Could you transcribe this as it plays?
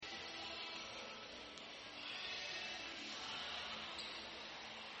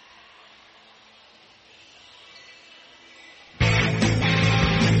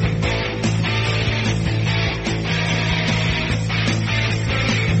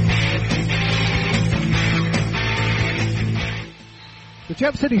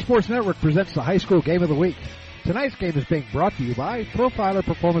Gem City Sports Network presents the High School Game of the Week. Tonight's game is being brought to you by Profiler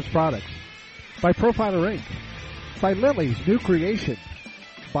Performance Products, by Profiler Inc., by Lily's New Creation,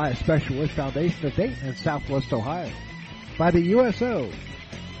 by a Specialist Foundation of Dayton and Southwest Ohio, by the USO,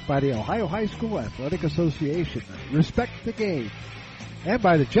 by the Ohio High School Athletic Association, Respect the Game, and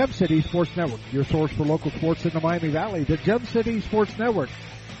by the Gem City Sports Network, your source for local sports in the Miami Valley, the Gem City Sports Network.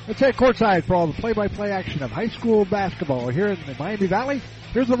 Let's head courtside for all the play-by-play action of high school basketball here in the Miami Valley.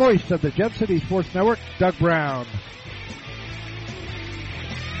 Here's the voice of the Gem City Sports Network, Doug Brown.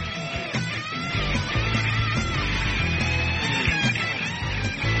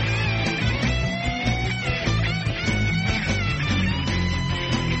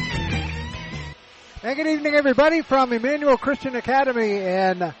 And good evening, everybody, from Emmanuel Christian Academy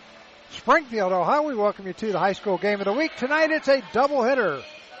in Springfield, Ohio. We welcome you to the High School Game of the Week. Tonight it's a doubleheader.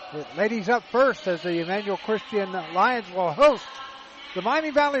 Ladies up first as the Emmanuel Christian Lions will host the Miami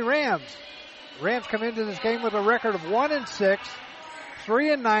Valley Rams. Rams come into this game with a record of 1-6,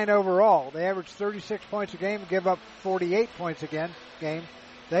 3-9 overall. They average 36 points a game and give up 48 points a game.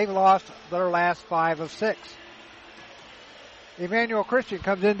 They've lost their last 5 of 6. Emmanuel Christian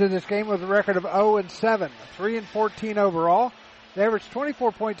comes into this game with a record of 0-7, 3-14 overall. They average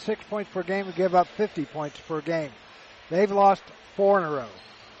 24.6 points per game and give up 50 points per game. They've lost 4 in a row.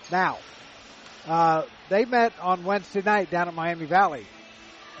 Now, they met on Wednesday night down at Miami Valley,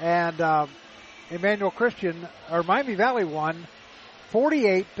 and Miami Valley won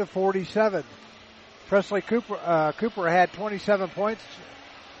 48-47. Presley Cooper had 27 points,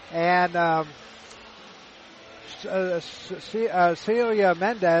 and Celia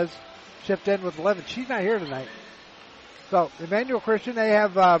Mendez chipped in with 11. She's not here tonight. So, Emmanuel Christian, they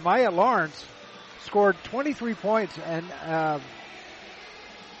have Maya Lawrence scored 23 points, and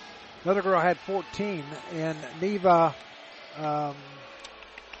another girl had 14 in Neva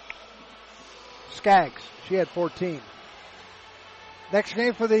Skaggs. She had 14. Next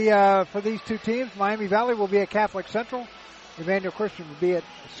game for these two teams, Miami Valley will be at Catholic Central. Emmanuel Christian will be at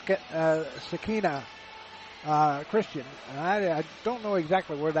Sakina Christian. And I don't know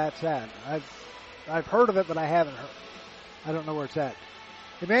exactly where that's at. I've heard of it, but I don't know where it's at.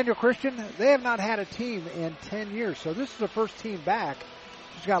 Emmanuel Christian, they have not had a team in 10 years, so this is the first team back.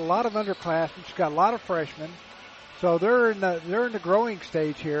 She's got a lot of underclassmen. She's got a lot of freshmen. So they're in the growing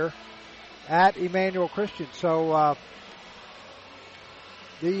stage here at Emmanuel Christian. So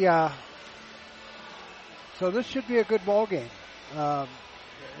so this should be a good ball game.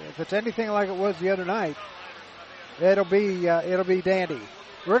 If it's anything like it was the other night, it'll be dandy.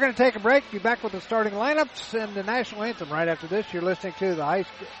 We're going to take a break. Be back with the starting lineups and the national anthem right after this. You're listening to the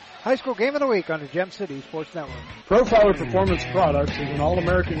High School Game of the Week on the Gem City Sports Network. Profiler Performance Products is an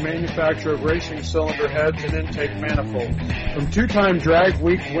all-American manufacturer of racing cylinder heads and intake manifolds. From two-time Drag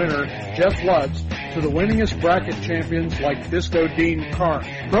Week winner Jeff Lutz to the winningest bracket champions like Disco Dean Karn,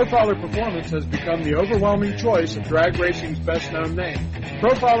 Profiler Performance has become the overwhelming choice of drag racing's best-known name.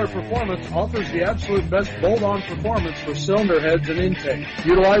 Profiler Performance offers the absolute best bolt-on performance for cylinder heads and intake,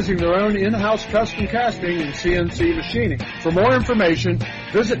 utilizing their own in-house custom casting and CNC machining. For more information,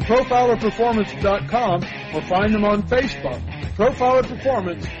 visit ProfilerPerformance.com or find them on Facebook. Profiler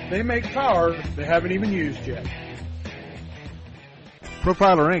Performance, they make power they haven't even used yet.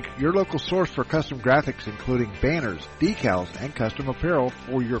 Profiler Inc., your local source for custom graphics including banners, decals, and custom apparel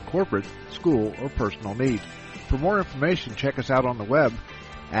for your corporate, school, or personal needs. For more information, check us out on the web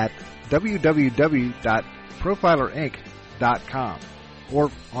at www.profilerinc.com or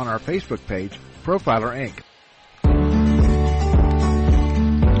on our Facebook page, Profiler Inc.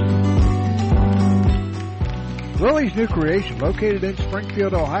 Lily's New Creation, located in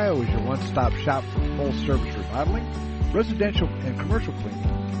Springfield, Ohio, is your one-stop shop for full-service remodeling, residential and commercial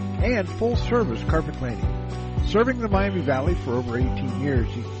cleaning, and full-service carpet cleaning. Serving the Miami Valley for over 18 years,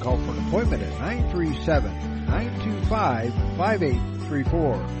 you can call for an appointment at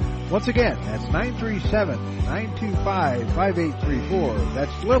 937-925-5834. Once again, that's 937-925-5834.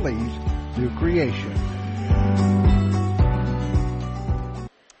 That's Lily's New Creation.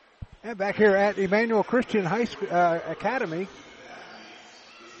 And back here at Emmanuel Christian High School Academy,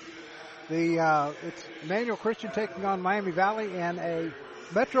 it's Emmanuel Christian taking on Miami Valley in a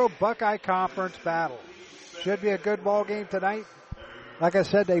Metro Buckeye Conference battle. Should be a good ball game tonight. Like I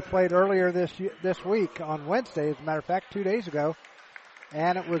said, they played earlier this week on Wednesday, as a matter of fact, 2 days ago,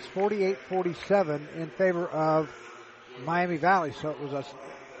 and it was 48-47 in favor of Miami Valley. So it was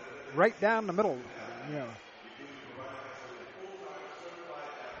right down the middle, you know.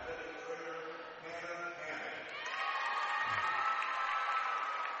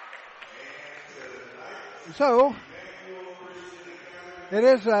 So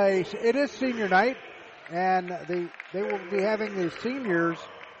It is senior night, and they will be having the seniors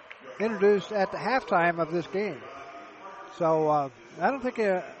introduced at the halftime of this game. So I don't think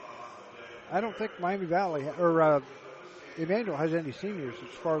Miami Valley or Emmanuel has any seniors as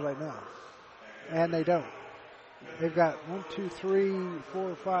far as I know, and they don't. They've got 1, 2, 3,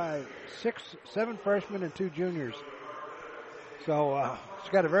 4, 5, 6, 7 freshmen and 2 juniors. So it's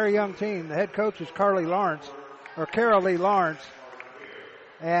got a very young team. The head coach is Carol Lee Lawrence,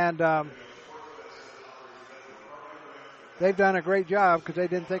 and they've done a great job because they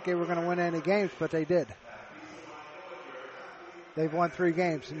didn't think they were going to win any games, but they did. They've won 3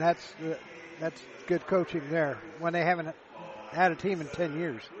 games, and that's good coaching there when they haven't had a team in 10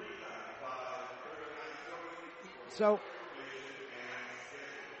 years. So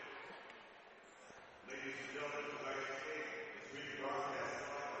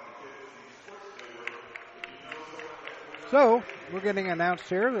we're getting announced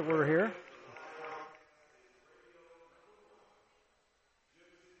here that we're here.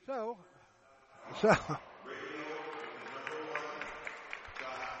 So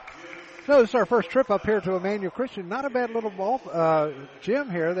this is our first trip up here to Emmanuel Christian. Not a bad little ball gym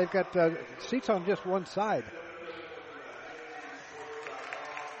here. They've got seats on just one side.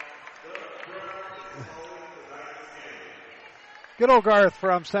 Good old Garth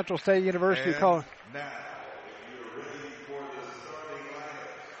from Central State University calling. Now, you're ready for the starting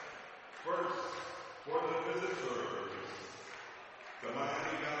lineup. First, for the visitors, the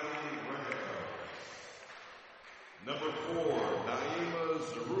Miami Valley Rams. Number 4, Naima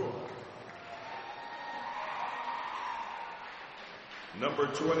Zarua. Number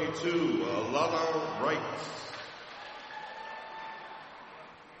 22, Alana Wright.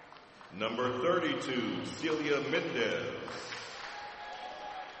 Number 32, Celia Mendez.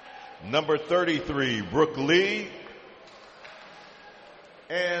 Number 33, Brooke Lee.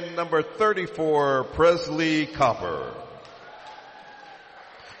 And number 34, Presley Copper.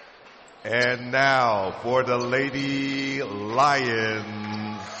 And now for the Lady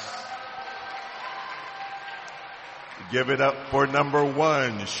Lions. Give it up for number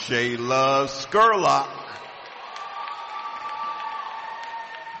 1, Shayla Skurlock.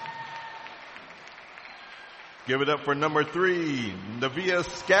 Give it up for number 3, Navia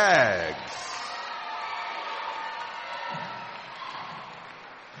Skaggs.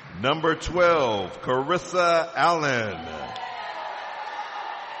 Number 12, Carissa Allen.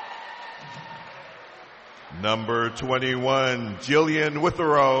 Number 21, Jillian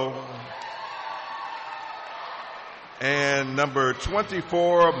Withrow. And number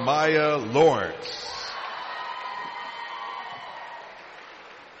 24, Maya Lawrence.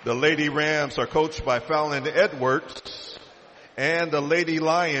 The Lady Rams are coached by Fallon Edwards, and the Lady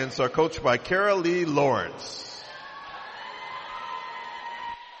Lions are coached by Carol Lee Lawrence.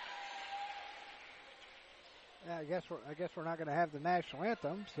 Yeah, I guess we're not going to have the national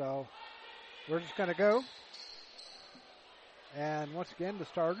anthem, so we're just going to go. And once again, the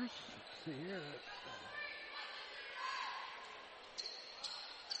starters. Let's see here.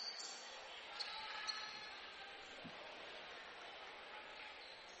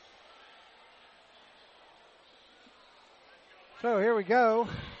 So here we go.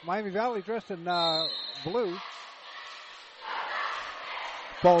 Miami Valley dressed in blue.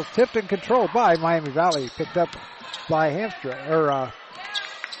 Ball's tipped and controlled by Miami Valley. Picked up by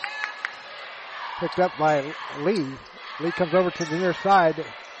picked up by Lee. Lee comes over to the near side.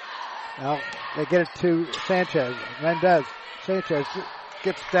 Now they get it to Sanchez. Mendez. Sanchez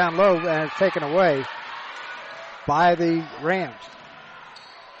gets down low and it's taken away by the Rams.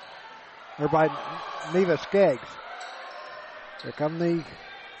 Or by Neva Skaggs. Here come the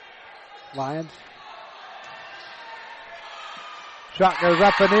Lions. Shot goes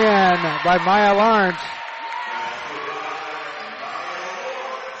up and in by Maya Lawrence.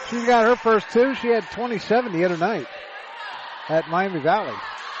 She got her first 2. She had 27 the other night at Miami Valley.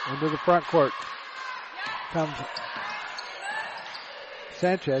 Into the front court comes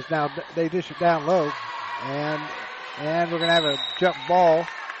Sanchez. Now they dish it down low. And we're going to have a jump ball.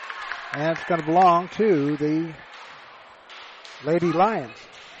 And it's going to belong to the Lady Lions.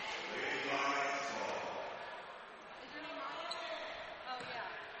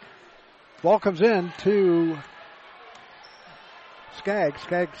 Ball comes in to Skaggs.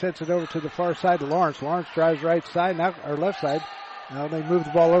 Skaggs sends it over to the far side to Lawrence. Lawrence drives right side now, or left side. Now they move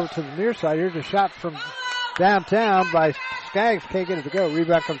the ball over to the near side. Here's a shot from downtown by Skaggs. Can't get it to go.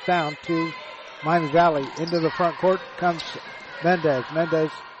 Rebound comes down to Miami Valley. Into the front court comes Mendez.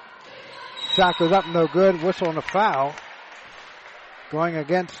 Mendez shot goes up, no good. Whistle and a foul. Going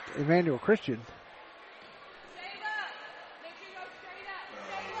against Emmanuel Christian.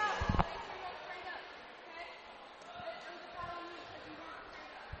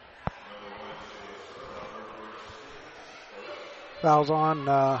 Fouls on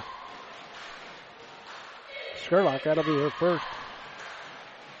Sherlock. That'll be her first.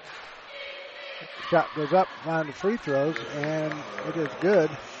 Shot goes up, behind the free throws, and it is good.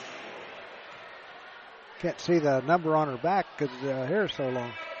 Can't see the number on her back because the hair is so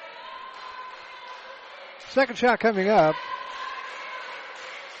long. Second shot coming up.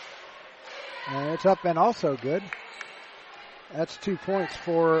 And it's up and also good. That's 2 points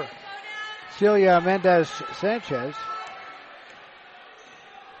for Celia Mendez-Sanchez.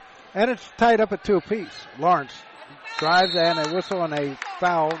 And it's tied up at 2 apiece. Lawrence drives and a whistle and a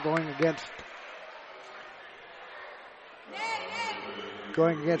foul going against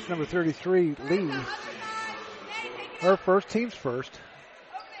number 33, Lee. Her first, team's first.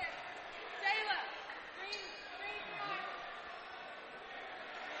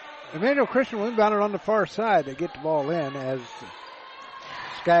 Emmanuel Christian will inbound it on the far side. They get the ball in as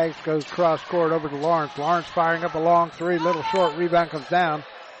Skaggs goes cross court over to Lawrence. Lawrence firing up a long three, little short, rebound comes down.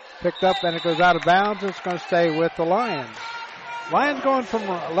 Picked up and it goes out of bounds. It's going to stay with the Lions. Lions going from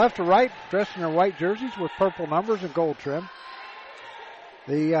left to right, dressed in their white jerseys with purple numbers and gold trim.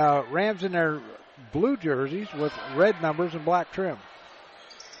 The Rams in their blue jerseys with red numbers and black trim.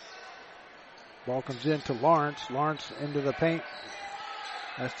 Ball comes in to Lawrence. Lawrence into the paint.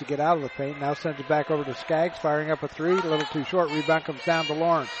 Has to get out of the paint. Now sends it back over to Skaggs. Firing up a three. A little too short. Rebound comes down to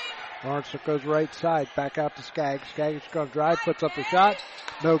Lawrence. Lawrence goes right side. Back out to Skaggs. Skaggs going to drive. Puts up the shot.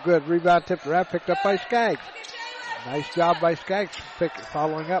 No good. Rebound tipped around. Picked up by Skaggs. Nice job by Skaggs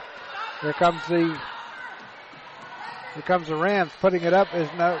following up. Here comes the Rams. Putting it up is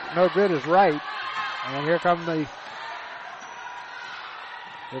no good is right. And here comes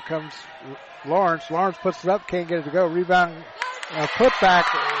Lawrence. Lawrence puts it up. Can't get it to go. Rebound. Putback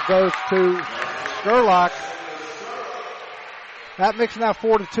goes to Sherlock. That makes now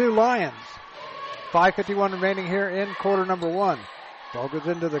 4-2 Lions. 5:51 remaining here in quarter number one. Ball goes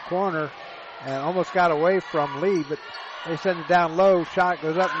into the corner and almost got away from Lee, but they send it down low. Shot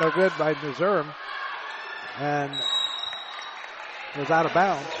goes up, no good by Mizurum, and goes out of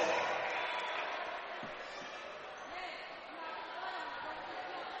bounds.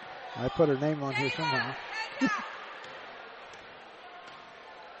 I put her name on here somehow.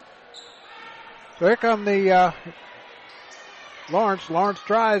 So here come the Lawrence. Lawrence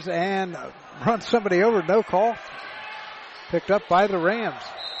tries and runs somebody over. No call. Picked up by the Rams.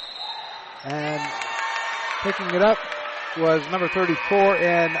 And picking it up was number 34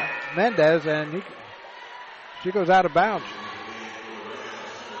 in Mendez, and she goes out of bounds.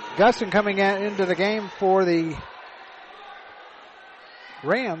 Gustin coming into the game for the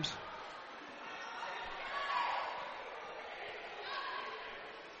Rams.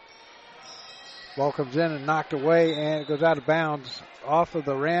 Ball comes in and knocked away, and it goes out of bounds off of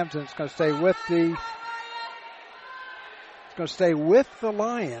the Rams, and it's going to stay with the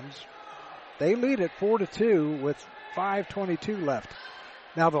Lions. They lead at 4-2 with 5:22 left.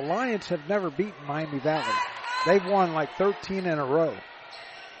 Now the Lions have never beaten Miami Valley. They've won like 13 in a row.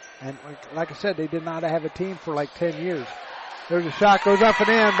 And like I said, they did not have a team for like 10 years. There's a shot, goes up and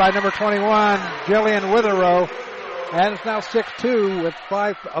in by number 21, Jillian Witherow. And it's now 6-2 with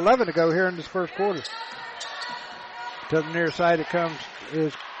 5:11 to go here in this first quarter. To the near side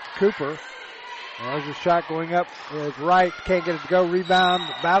is Cooper. There's a shot going up. Is right. Can't get it to go. Rebound.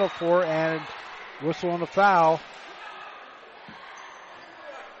 Battle for and whistle on the foul.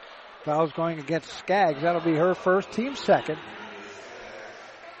 Foul's going against Skaggs. That'll be her first, team second.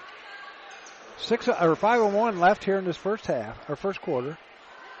 5:01 left here in this first half, or first quarter.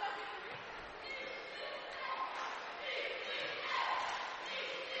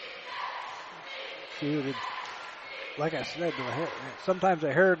 Like I said, sometimes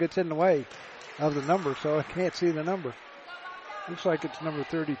the hair gets in the way of the number, so I can't see the number. Looks like it's number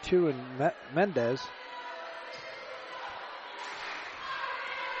 32 in Mendez.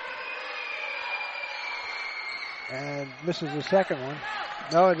 And misses the second one.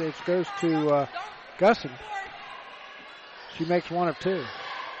 No, it goes to Gustin. She makes one of two.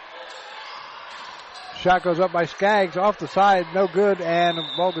 Shot goes up by Skaggs off the side, no good, and the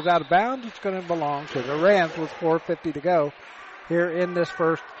ball goes out of bounds. It's going to belong to the Rams with 4:50 to go here in this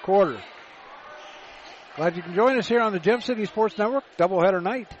first quarter. Glad you can join us here on the Gem City Sports Network, doubleheader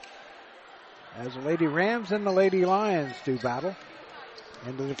night, as the Lady Rams and the Lady Lions do battle.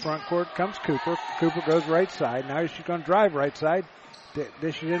 Into the front court comes Cooper. Cooper goes right side. Now she's going to drive right side.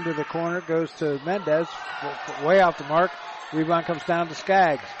 Dishes into the corner, goes to Mendez, way off the mark. Rebound comes down to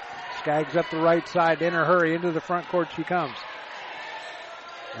Skaggs. Skaggs up the right side, in a hurry, into the front court she comes.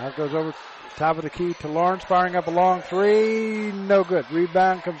 Now it goes over top of the key to Lawrence, firing up a long three, no good.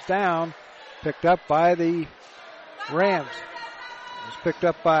 Rebound comes down, picked up by the Rams. It's picked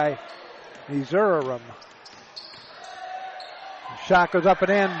up by Missouri. Shot goes up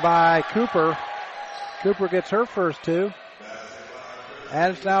and in by Cooper. Cooper gets her first two.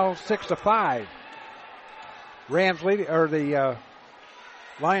 And it's now 6-5. Rams leading, or the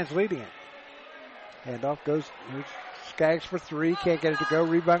Lions leading it. Handoff goes, Skaggs for three, can't get it to go.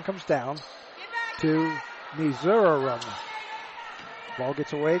 Rebound comes down to Missouri. Ball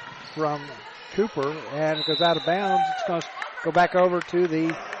gets away from Cooper and it goes out of bounds. It's going to go back over to the.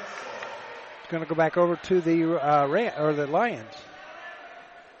 It's going to go back over to the the Lions.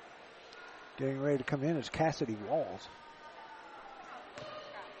 Getting ready to come in is Cassidy Walls.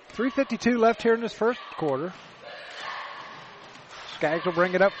 3:52 left here in this first quarter. Skaggs will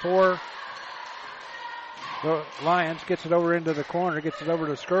bring it up for the Lions. Gets it over into the corner. Gets it over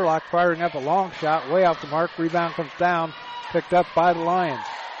to Skurlock. Firing up a long shot. Way off the mark. Rebound comes down. Picked up by the Lions.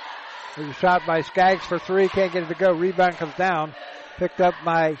 There's a shot by Skaggs for three. Can't get it to go. Rebound comes down. Picked up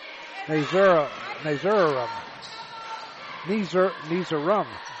by Nizurum.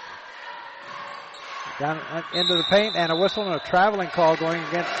 Down into the paint, and a whistle and a traveling call going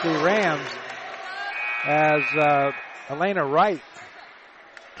against the Rams as Elena Wright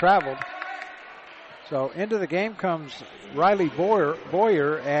traveled. So into the game comes Riley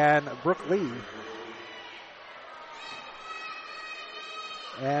Boyer and Brooke Lee.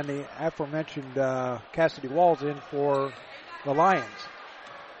 And the aforementioned Cassidy Walls in for the Lions.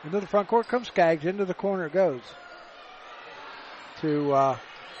 Into the front court comes Skaggs. Into the corner it goes to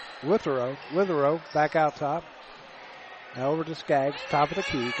Witherow back out top. Now over to Skaggs, top of the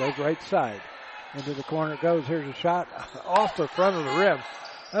key, goes right side. Into the corner it goes. Here's a shot off the front of the rim.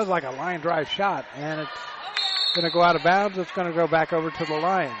 That was like a line drive shot, and it's going to go out of bounds. It's going to go back over to the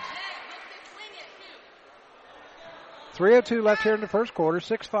Lions. 3:02 left here in the first quarter.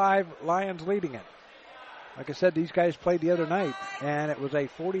 6-5 Lions leading it. Like I said, these guys played the other night, and it was a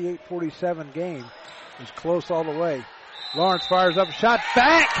 48-47 game. It was close all the way. Lawrence fires up a shot.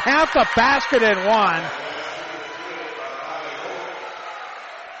 Back! Count the basket and one.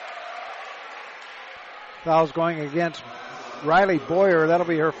 Foul's going against Riley Boyer. That'll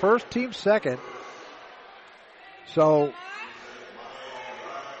be her first, team second. So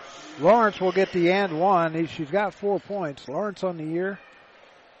Lawrence will get the and one. She's got 4 points. Lawrence on the year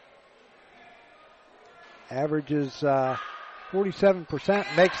averages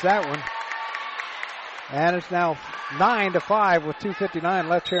 47%, makes that one. And it's now 9-5 with 2:59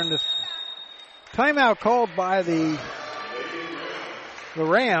 left here in this. Timeout called by the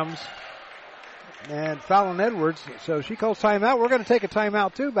Rams and Fallon Edwards. So she calls timeout. We're going to take a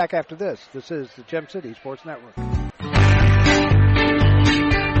timeout too back after this. This is the Gem City Sports Network.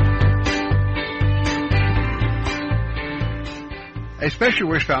 A Special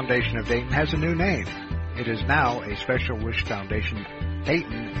Wish Foundation of Dayton has a new name. It is now a Special Wish Foundation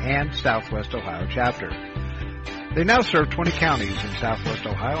Dayton and Southwest Ohio chapter. They now serve 20 counties in Southwest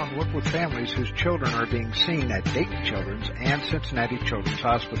Ohio and work with families whose children are being seen at Dayton Children's and Cincinnati Children's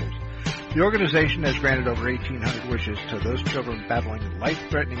Hospitals. The organization has granted over 1,800 wishes to those children battling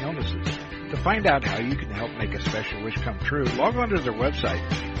life-threatening illnesses. To find out how you can help make a special wish come true, log on to their website,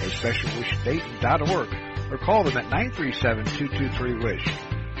 aspecialwishdayton.org, or call them at 937-223-WISH.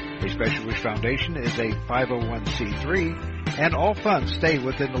 A Special Wish Foundation is a 501c3, and all funds stay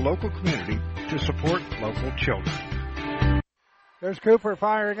within the local community to support local children. There's Cooper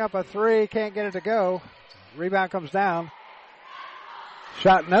firing up a three, can't get it to go. Rebound comes down.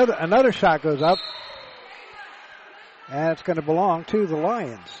 Shot, another shot goes up, and it's going to belong to the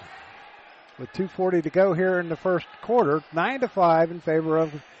Lions. With 2:40 to go here in the first quarter, 9-5 in favor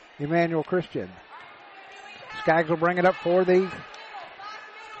of Emmanuel Christian. Skaggs will bring it up for the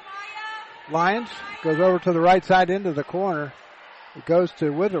Lions. Goes over to the right side into the corner. It goes to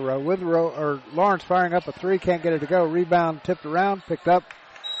Witherow. Lawrence firing up a three, can't get it to go. Rebound tipped around, picked up,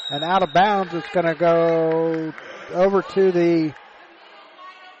 and out of bounds. It's going to go over to the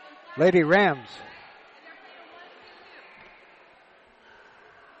Lady Rams.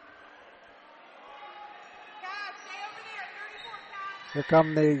 Here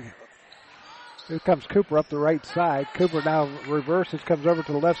comes Cooper up the right side. Cooper now reverses, comes over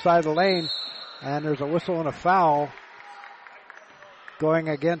to the left side of the lane, and there's a whistle and a foul going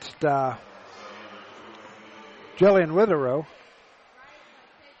against Jillian Witherow.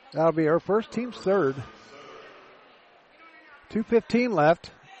 That'll be her first, team's third. 2:15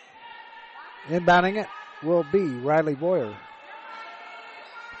 left. Inbounding it will be Riley Boyer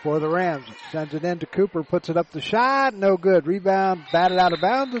for the Rams. Sends it in to Cooper, puts it up the shot, no good. Rebound, batted out of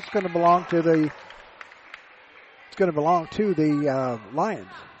bounds. It's going to belong to the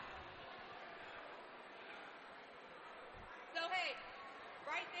Lions.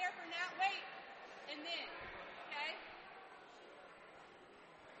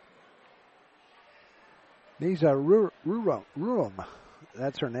 Nisa Ruum.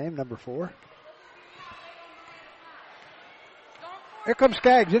 That's her name, number 4. Here comes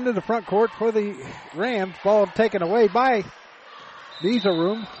Skaggs into the front court for the Rams. Ball taken away by Nisa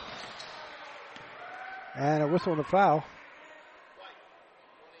Ruum. And a whistle and a foul.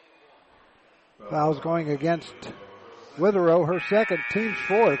 Foul's going against Witherow, her second, team's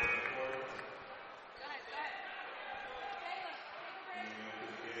 4th.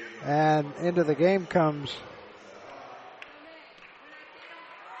 And into the game comes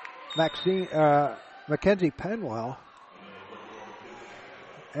Mackenzie Penwell.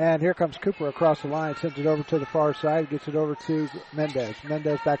 And here comes Cooper across the line, sends it over to the far side, gets it over to Mendez.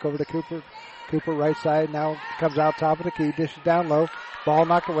 Mendez back over to Cooper. Cooper right side now comes out top of the key, dishes down low. Ball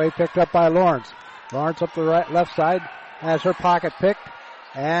knocked away, picked up by Lawrence. Lawrence up the left side, has her pocket picked,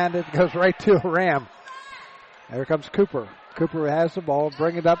 and it goes right to a Ram. Here comes Cooper. Cooper has the ball,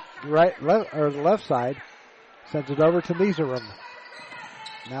 bring it up the left side, sends it over to Nizarum.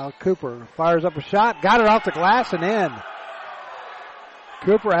 Now Cooper fires up a shot, got it off the glass and in.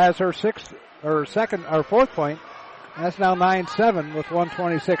 Cooper has her 4th point. That's now 9-7 with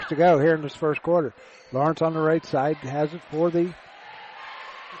 1:26 to go here in this first quarter. Lawrence on the right side has it for the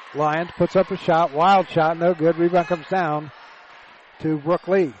Lions, puts up a shot, wild shot, no good. Rebound comes down to Brooke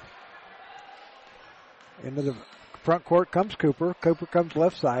Lee. Into the front court comes Cooper. Cooper comes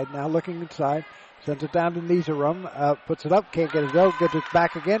left side, now looking inside. Sends it down to Nizarum, puts it up, can't get it to go, gets it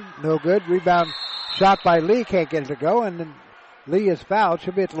back again, no good. Rebound shot by Lee, can't get it to go, and then Lee is fouled,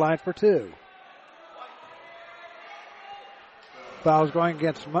 should be at the line for 2. Foul's going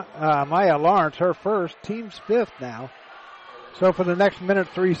against Maya Lawrence, her first, team's 5th now. So for the next minute,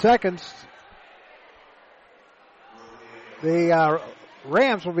 3 seconds, the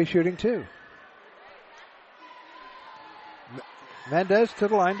Rams will be shooting 2. Mendez to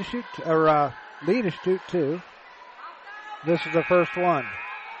the line to shoot, or Lee to shoot 2. This is the first one.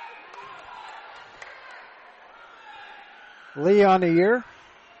 Lee on the year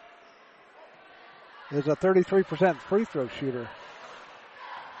is a 33% free throw shooter.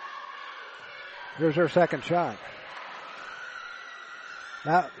 Here's her second shot.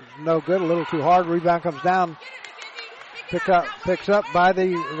 Not no good, a little too hard. Rebound comes down. Picks up by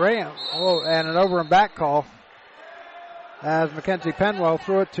the Rams. Oh, and an over and back call as Mackenzie Penwell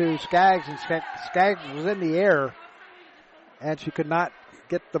threw it to Skaggs, and Skaggs was in the air, and she could not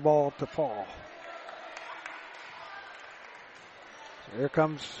get the ball to fall. So here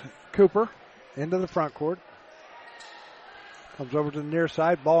comes Cooper into the front court. Comes over to the near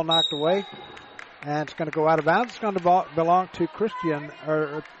side, ball knocked away, and it's going to go out of bounds. It's going to belong to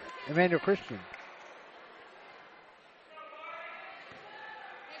Emmanuel Christian.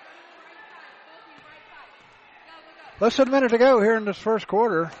 Less than a minute to go here in this first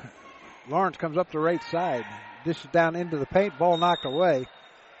quarter. Lawrence comes up the right side, dishes down into the paint, ball knocked away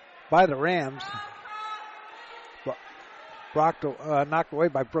by the Rams. Knocked away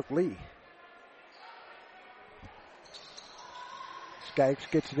by Brooke Lee. Skaggs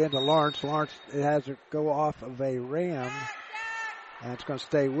gets it into Lawrence. Lawrence, it has to go off of a Ram, and it's going to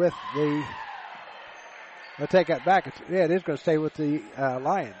stay with the. I'll take that back. It is going to stay with the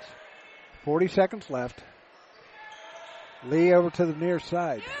Lions. 40 seconds left. Lee over to the near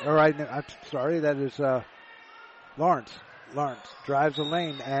side. All right, I'm sorry, that is Lawrence. Lawrence drives the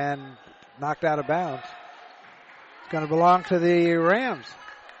lane and knocked out of bounds. It's going to belong to the Rams.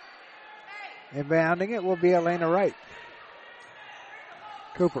 Inbounding it will be Elena Wright.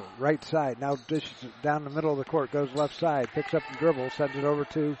 Cooper, right side. Now dishes it down the middle of the court. Goes left side. Picks up the dribble. Sends it over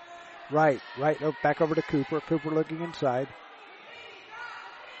to Wright. Wright back over to Cooper. Cooper looking inside.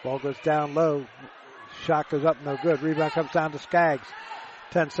 Ball goes down low. Shot goes up, no good. Rebound comes down to Skaggs.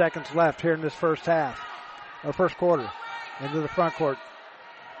 10 seconds left here in this first half. Or first quarter. Into the front court.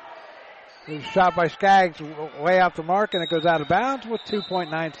 There's a shot by Skaggs way off the mark, and it goes out of bounds with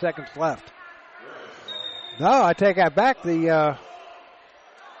 2.9 seconds left. No, I take that back. It's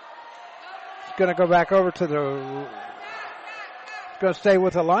going to go back over to the. It's going to stay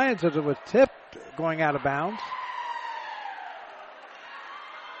with the Lions as it was tipped going out of bounds.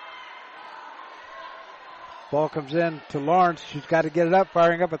 Ball comes in to Lawrence. She's got to get it up,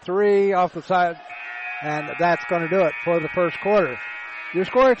 firing up a three off the side, and that's going to do it for the first quarter. Your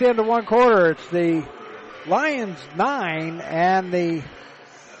score at the end of one quarter, it's the Lions 9 and the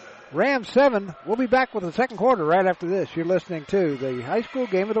Rams 7. We'll be back with the second quarter right after this. You're listening to the High School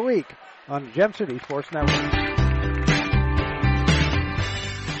Game of the Week on Gem City Sports Network.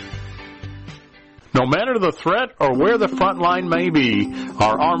 No matter the threat or where the front line may be,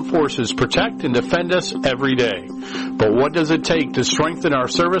 our armed forces protect and defend us every day. But what does it take to strengthen our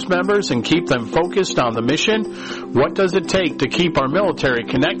service members and keep them focused on the mission? What does it take to keep our military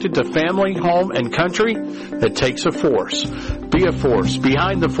connected to family, home, and country? It takes a force. Be a force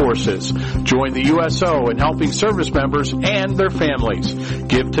behind the forces. Join the USO in helping service members and their families.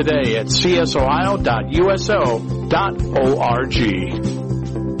 Give today at csohio.uso.org.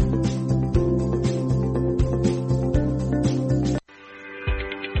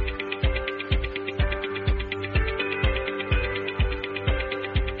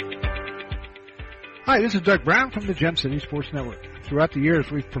 Hi, this is Doug Brown from the Gem City Sports Network. Throughout the years,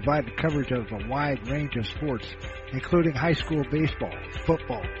 we've provided coverage of a wide range of sports, including high school baseball,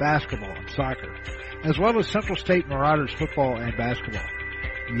 football, basketball, and soccer, as well as Central State Marauders football and basketball.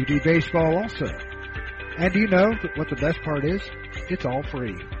 UD baseball also. And do you know what the best part is? It's all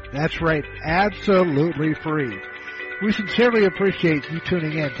free. That's right, absolutely free. We sincerely appreciate you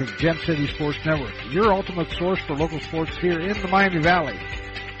tuning in to the Gem City Sports Network, your ultimate source for local sports here in the Miami Valley.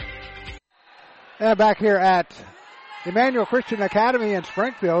 And back here at Emmanuel Christian Academy in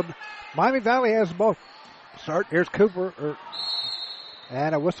Springfield, Miami Valley has both. Start. Here's Cooper.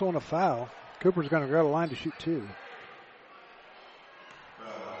 And a whistle and a foul. Cooper's going to go to the line to shoot two.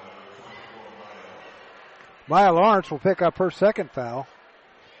 Maya Lawrence will pick up her second foul.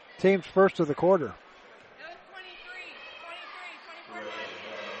 Team's first of the quarter.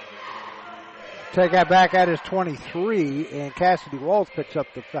 Take that back at his 23, and Cassidy Walls picks up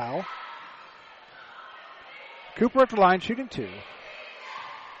the foul. Cooper at the line shooting two.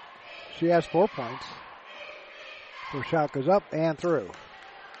 She has 4 points. Her shot goes up and through.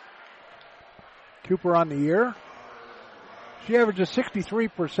 Cooper on the year. She averages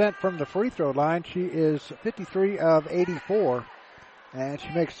 63% from the free throw line. She is 53 of 84, and she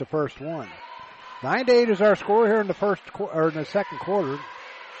makes the first one. 9-8 is our score here in the second quarter.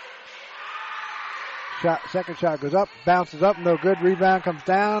 Second shot goes up, bounces up, no good. Rebound comes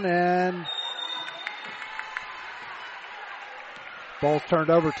down, and ball's turned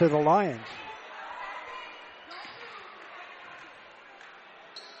over to the Lions.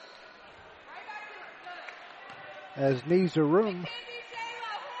 As Nizaruum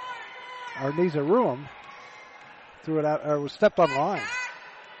threw it out, or was stepped on the line.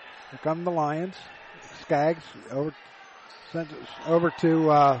 Here come the Lions. Skaggs sends it over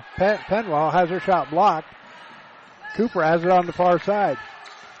to Penwell, has her shot blocked. Cooper has it on the far side.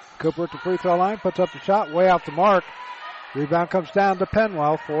 Cooper at the free throw line, puts up the shot way off the mark. Rebound comes down to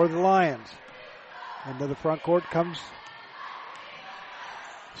Penwell for the Lions. Into the front court comes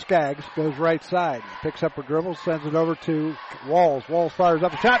Skaggs, goes right side, picks up her dribble, sends it over to Walls. Walls fires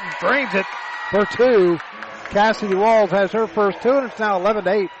up a shot and drains it for two. Cassidy Walls has her first two, and it's now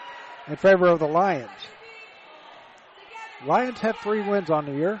 11-8 in favor of the Lions. Lions have 3 wins on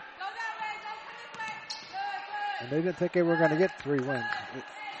the year, and they didn't think they were going to get 3 wins.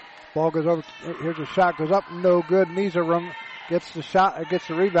 Ball goes over. Here's a shot, goes up, no good. Nizaruum gets the shot, gets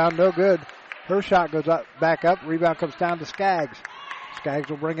the rebound, no good. Her shot goes up, back up. Rebound comes down to Skaggs. Skaggs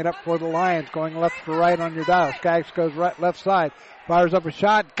will bring it up for the Lions, going left to right on your dial. Skaggs goes right, left side, fires up a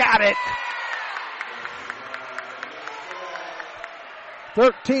shot, got it.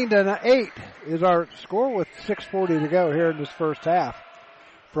 13-8 is our score with 6:40 to go here in this first half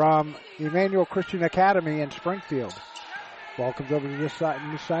from Emmanuel Christian Academy in Springfield. Ball comes over to this side.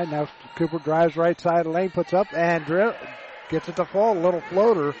 Now Cooper drives right side of the lane, puts up and gets it to fall. A little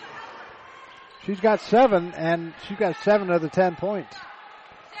floater. She's got 7, and she's got 7 of the 10 points.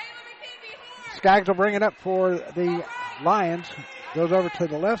 Skaggs will bring it up for the Lions. Goes over to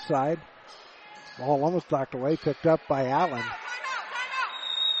the left side. Ball almost knocked away, picked up by Allen.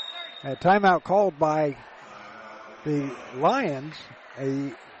 A timeout called by the Lions.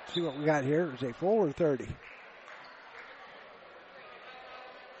 See what we got here. Is a full or 30?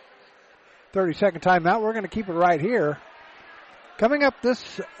 30-second timeout. We're going to keep it right here. Coming up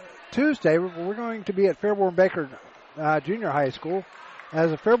this Tuesday, we're going to be at Fairborn Baker Junior High School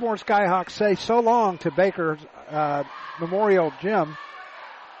as the Fairborn Skyhawks say so long to Baker's Memorial Gym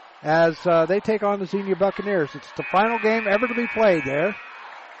as they take on the Xenia Buccaneers. It's the final game ever to be played there,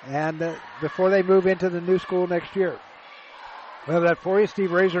 and before they move into the new school next year. We'll have that for you.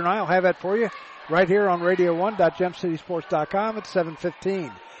 Steve Razor and I will have that for you right here on radio1.gemcitysports.com at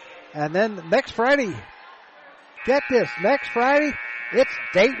 7:15. And then next Friday, get this, next Friday, it's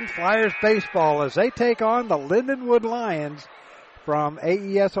Dayton Flyers baseball as they take on the Lindenwood Lions from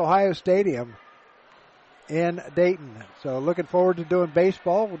AES Ohio Stadium in Dayton. So looking forward to doing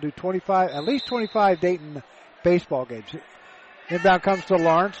baseball. We'll do at least 25 Dayton baseball games. Inbound comes to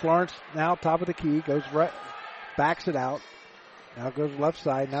Lawrence. Lawrence now top of the key, goes right, backs it out. Now goes left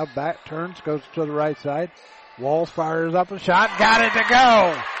side. Now back turns, goes to the right side. Walls fires up a shot. Got it to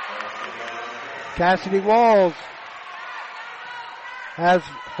go. Cassidy Walls has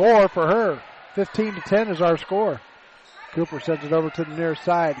 4 for her. 15-10 is our score. Cooper sends it over to the near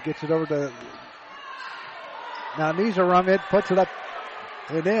side. Gets it over to. Now Nisa Rum it, puts it up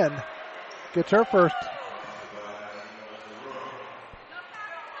and in. Gets her first.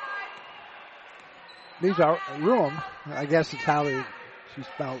 Nisa Rum, I guess it's how she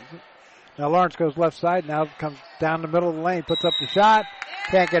spells it. Now Lawrence goes left side. Now comes down the middle of the lane. Puts up the shot.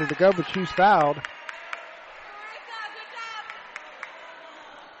 Can't get it to go, but she's fouled.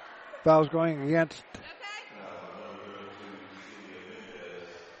 Foul's going against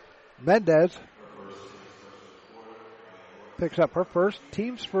Mendez. Picks up her first,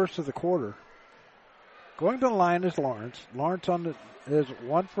 team's first of the quarter. Going to the line is Lawrence. Lawrence is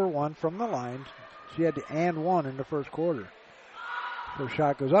 1 for 1 from the line. She had the and 1 in the first quarter. First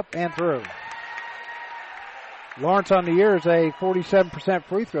shot goes up and through. Lawrence on the year is a 47%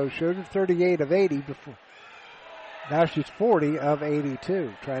 free throw shooter, 38 of 80 before. Now she's 40 of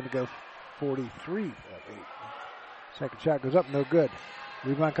 82, trying to go 43 of 80. Second shot goes up, no good.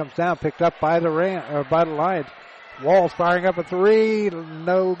 Rebound comes down, picked up by the Lions. Walls firing up a 3,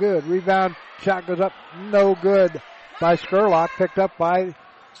 no good. Rebound shot goes up, no good by Skurlock, picked up by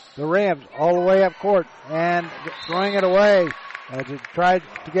the Rams all the way up court and throwing it away as it tried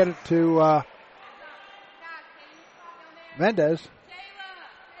to get it to Mendez.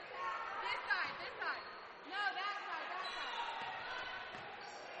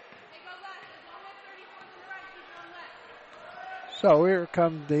 So here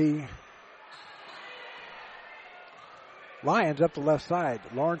come the Lions up the left side.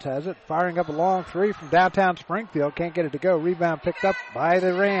 Lawrence has it, firing up a long 3 from downtown Springfield. Can't get it to go. Rebound picked up by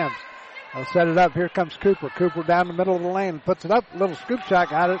the Rams. They'll set it up. Here comes Cooper. Cooper down the middle of the lane. Puts it up. Little scoop shot.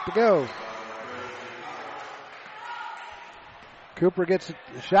 Got it to go. Cooper gets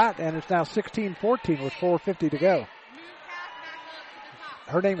a shot, and it's now 16-14 with 4:50 to go.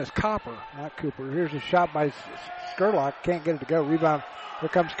 Her name is Copper, not Cooper. Here's a shot by Skurlock. Can't get it to go. Rebound. Here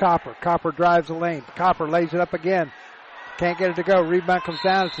comes Copper. Copper drives the lane. Copper lays it up again. Can't get it to go. Rebound comes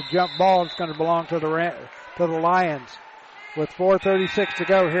down. It's a jump ball. It's going to belong to the Lions. With 4:36 to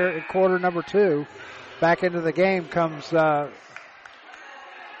go here in quarter number 2. Back into the game comes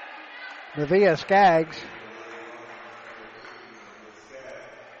Nevaeh Skaggs.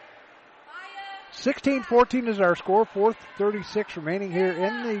 16-14 is our score. 4:36 remaining here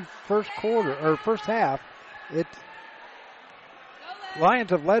in the first quarter or first half. Lions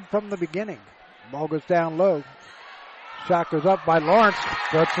have led from the beginning. Ball goes down low. Shot goes up by Lawrence.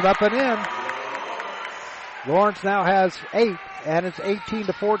 Puts it up and in. Lawrence now has 8, and it's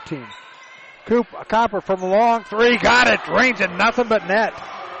 18-14. Copper from a long 3. Got it. Range in nothing but net.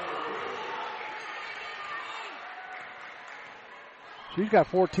 She's got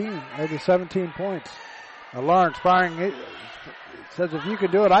 14, maybe 17 points. Now Lawrence firing. It says if you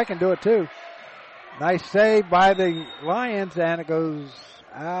can do it, I can do it too. Nice save by the Lions, and it goes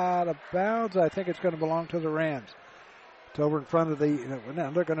out of bounds. I think it's going to belong to the Rams. It's over in front of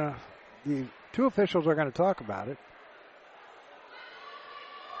the two officials are going to talk about it.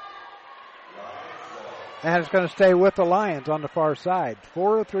 And it's going to stay with the Lions on the far side.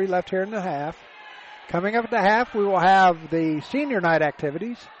 4:03 left here in the half. Coming up at the half, we will have the senior night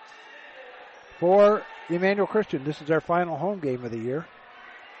activities for Emmanuel Christian. This is their final home game of the year.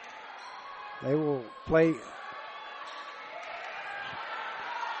 They will play.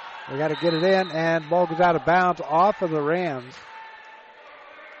 They got to get it in, and ball goes out of bounds off of the Rams.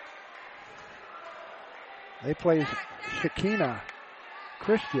 They play Shekinah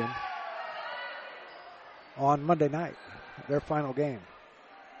Christian on Monday night, their final game.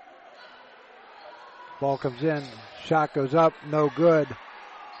 Ball comes in, shot goes up, no good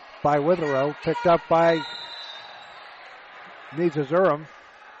by Witherow, picked up by Nisa Zurum.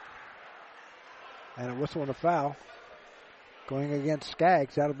 And a whistle and a foul going against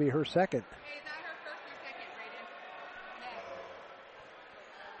Skaggs. That'll be her second. Hey, is that her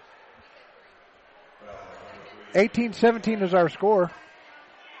first or second, Brayden? 18-17 is our score.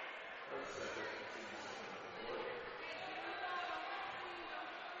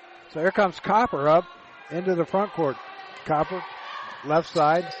 So here comes Copper up into the front court. Copper, left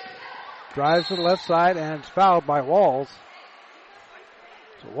side, drives to the left side, and it's fouled by Walls.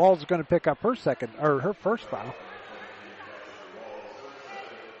 So Walls is going to pick up her first foul.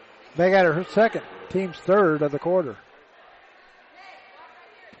 They got her second, team's third of the quarter.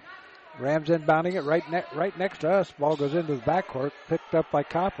 Rams inbounding it right next to us. Ball goes into the backcourt, picked up by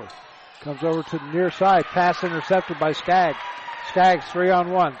Copper. Comes over to the near side. Pass intercepted by Skaggs. Skaggs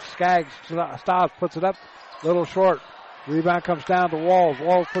 3-on-1. Skaggs stops, puts it up, little short. Rebound comes down to Walls.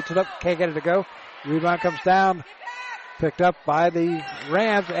 Walls puts it up, can't get it to go. Rebound comes down, picked up by the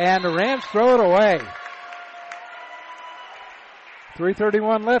Rams, and the Rams throw it away.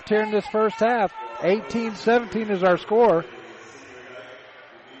 3:31 left here in this first half. 18-17 is our score.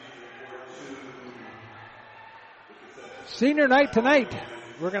 Senior night tonight.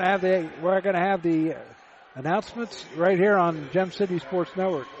 We're gonna have the announcements right here on Gem City Sports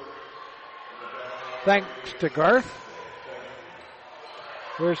Network. Thanks to Garth.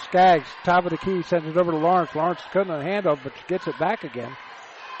 Here's Skaggs, top of the key, sends it over to Lawrence. Lawrence couldn't handle, but gets it back again.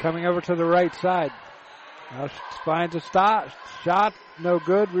 Coming over to the right side. Now finds a shot, no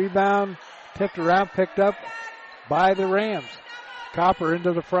good. Rebound, tipped around, picked up by the Rams. Copper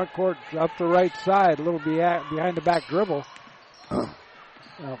into the front court, up the right side, a little behind the back dribble.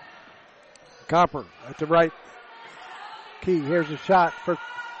 Copper at the right key. Here's a shot for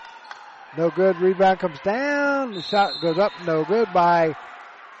no good. Rebound comes down. The shot goes up, no good by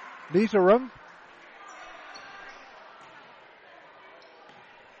Nizarum.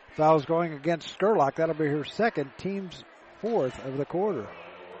 Foul's going against Skurlock. That'll be her second, team's fourth of the quarter.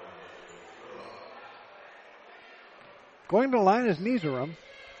 Going to the line is Nizarum.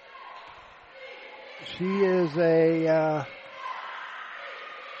 She is a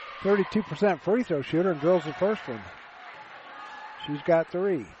 32% free throw shooter and drills the first one. She's got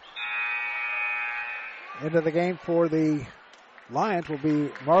 3. Into the game for the Lions will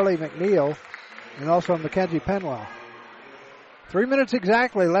be Marley McNeil and also Mackenzie Penwell. 3 minutes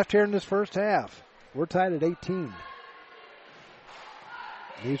exactly left here in this first half. We're tied at 18.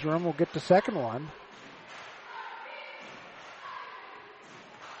 Nizarum will get the second one.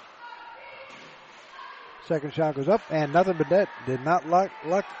 Second shot goes up, and nothing but that. Did not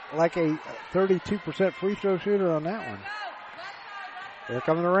look like a 32% free throw shooter on that one. Here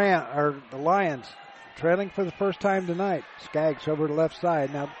come the Lions, trailing for the first time tonight. Skaggs over to the left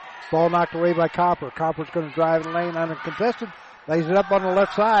side. Now, ball knocked away by Copper. Copper's going to drive the lane uncontested. Lays it up on the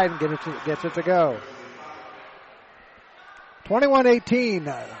left side and gets it to go.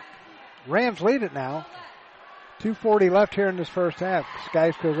 21-18. Rams lead it now. 2:40 left here in this first half.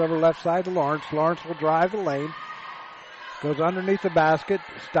 Skaggs goes over left side to Lawrence. Lawrence will drive the lane. Goes underneath the basket.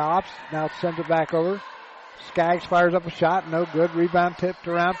 Stops. Now sends it back over. Skaggs fires up a shot. No good. Rebound tipped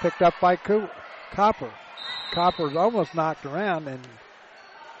around. Picked up by Copper. Copper's almost knocked around, and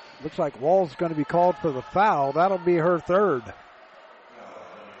looks like Wall's going to be called for the foul. That'll be her third.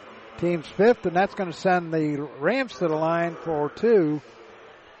 Team's fifth, and that's going to send the Rams to the line for 2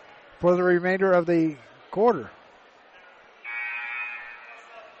 for the remainder of the quarter.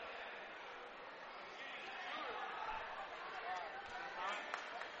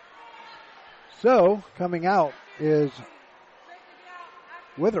 So, coming out is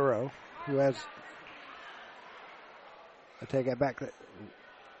Witherow, who has, I take that back,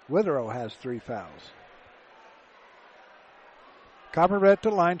 Witherow has 3 fouls. Copperhead to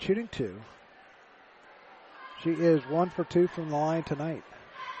the line, shooting 2. She is 1 for 2 from the line tonight.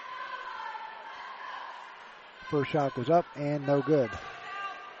 First shot goes up and no good.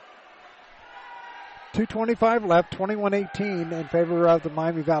 2:25 left, 21-18 in favor of the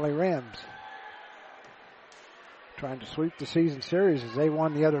Miami Valley Rams. Trying to sweep the season series as they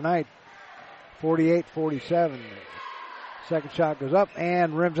won the other night, 48-47. Second shot goes up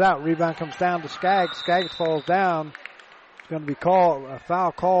and rims out. Rebound comes down to Skaggs. Skaggs falls down. It's going to be a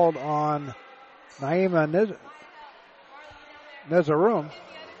foul called on Naima Nizarum.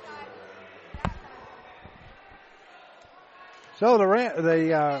 So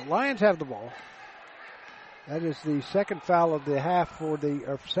the Lions have the ball. That is the second foul of the half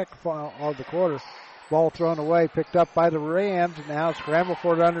second foul of the quarter. Ball thrown away, picked up by the Rams. Now scramble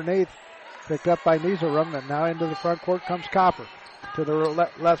for it underneath. Picked up by Nizarum, and now into the front court comes Copper to the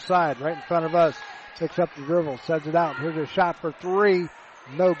left side, right in front of us. Picks up the dribble, sends it out. Here's a shot for 3,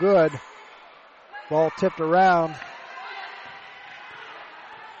 no good. Ball tipped around.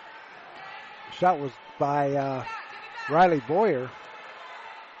 Shot was by Riley Boyer.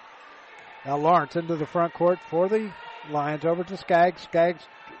 Now Lawrence into the front court for the Lions, over to Skaggs. Skaggs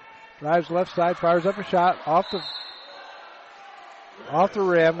drives left side, fires up a shot off the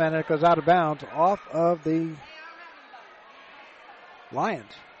rim, and it goes out of bounds off of the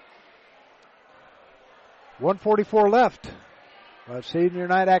Lions. 1:44 left. Senior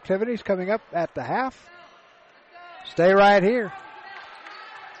night activities coming up at the half. Stay right here.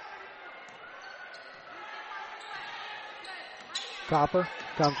 Copper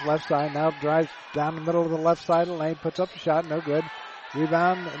comes left side. Now drives down the middle of the left side of the lane. Puts up a shot. No good.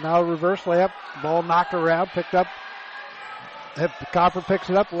 Rebound. Now reverse layup. Ball knocked around. Picked up. Copper picks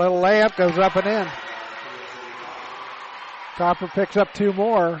it up. A little layup. Goes up and in. Copper picks up 2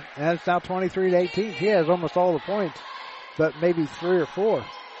 more. And it's now 23-18. He has almost all the points. But maybe 3 or 4.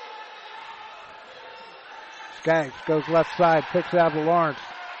 Skaggs goes left side. Picks it out to Lawrence.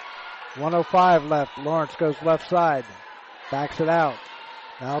 1:05 left. Lawrence goes left side. Backs it out.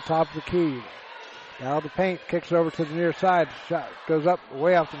 Now top of the key. Now the paint. Kicks over to the near side. Shot goes up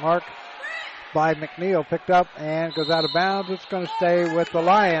way off the mark by McNeil. Picked up and goes out of bounds. It's going to stay with the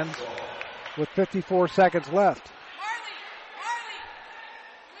Lions with 54 seconds left.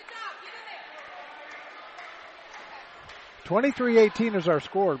 23-18 is our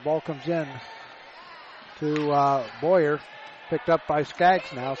score. Ball comes in to Boyer. Picked up by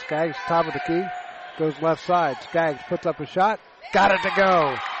Skaggs now. Skaggs top of the key. Goes left side. Skaggs puts up a shot. Got it to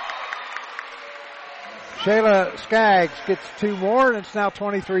go. Shayla Skaggs gets 2 more, and it's now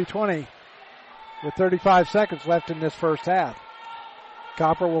 23-20 with 35 seconds left in this first half.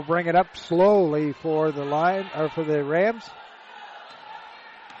 Copper will bring it up slowly for the for the Rams.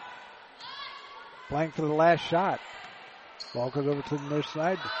 Playing for the last shot. Ball goes over to the near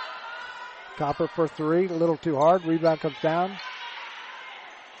side. Copper for 3, a little too hard. Rebound comes down.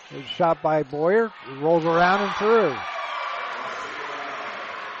 There's a shot by Boyer. It rolls around and through.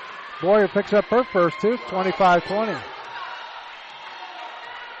 Boyer picks up her first 2, 25-20.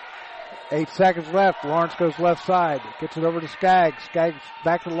 8 seconds left. Lawrence goes left side. Gets it over to Skaggs. Skaggs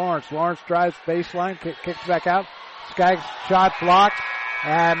back to Lawrence. Lawrence drives baseline, kicks back out. Skaggs shot blocked,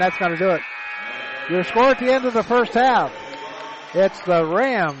 and that's going to do it. Your score at the end of the first half. It's the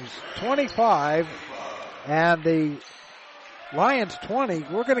Rams 25 and the Lions 20.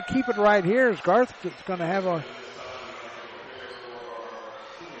 We're going to keep it right here as Garth is going to have a...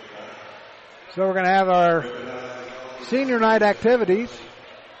 So we're going to have our senior night activities.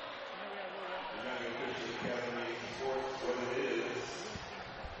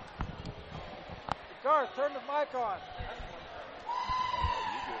 Garth, turn the mic on.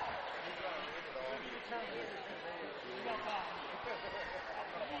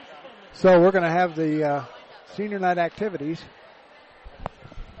 So we're going to have the senior night activities.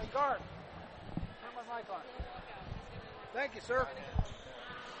 Hey, Garth, turn my mic on. Thank you, sir.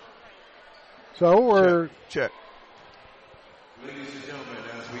 So we're... Check. Ladies and gentlemen,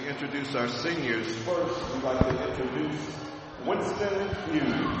 as we introduce our seniors, first we'd like to introduce Winston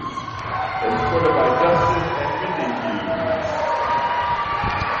Hughes, escorted by Dustin and Mindy Hughes.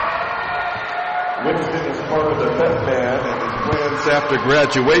 Winston is part of the Pep Band, and his plans after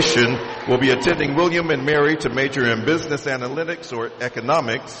graduation will be attending William and Mary to major in business analytics or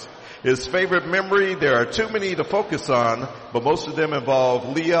economics. His favorite memory, there are too many to focus on, but most of them involve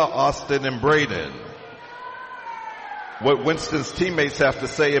Leah, Austin, and Braden. What Winston's teammates have to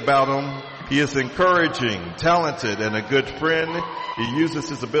say about him: he is encouraging, talented, and a good friend. He uses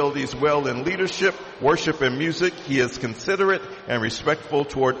his abilities well in leadership, worship, and music. He is considerate and respectful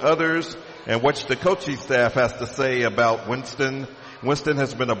toward others. And what the coaching staff has to say about Winston: Winston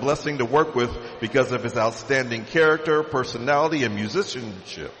has been a blessing to work with because of his outstanding character, personality, and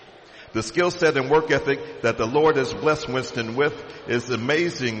musicianship. The skill set and work ethic that the Lord has blessed Winston with is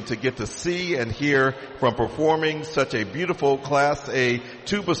amazing to get to see and hear, from performing such a beautiful Class A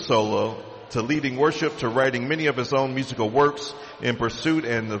tuba solo to leading worship to writing many of his own musical works in pursuit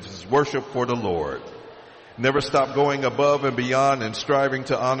and of his worship for the Lord. Never stop going above and beyond and striving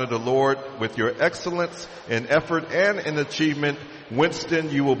to honor the Lord with your excellence in effort and in achievement. Winston,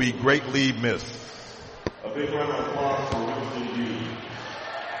 you will be greatly missed. A big round of applause for Winston Hughes.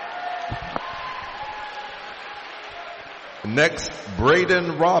 Next,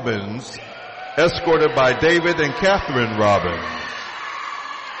 Braden Robbins, escorted by David and Catherine Robbins.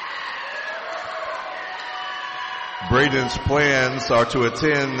 Braden's plans are to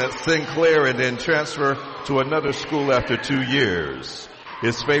attend Sinclair and then transfer to another school after 2 years.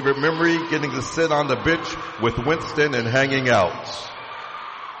 His favorite memory, getting to sit on the bench with Winston and hanging out.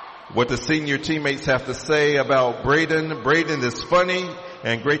 What the senior teammates have to say about Braden: Braden is funny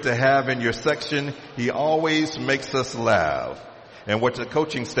and great to have in your section. He always makes us laugh. And what the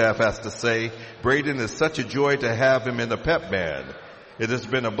coaching staff has to say: Braden is such a joy to have him in the pep band. It has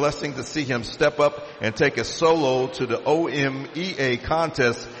been a blessing to see him step up and take a solo to the OMEA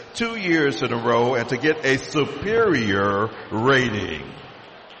contest 2 years in a row and to get a superior rating.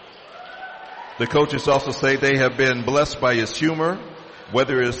 The coaches also say they have been blessed by his humor,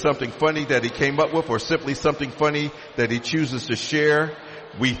 whether it is something funny that he came up with or simply something funny that he chooses to share.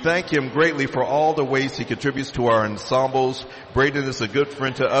 We thank him greatly for all the ways he contributes to our ensembles. Braden is a good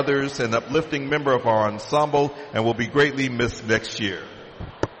friend to others, an uplifting member of our ensemble, and will be greatly missed next year.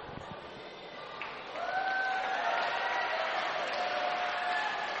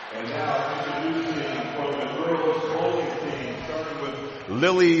 And now introducing from the girls bowling team, starting with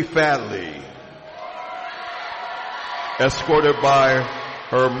Lily Fadley, escorted by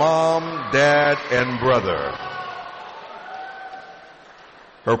her mom, dad, and brother.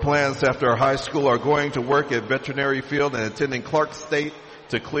 Her plans after high school are going to work at Veterinary Field and attending Clark State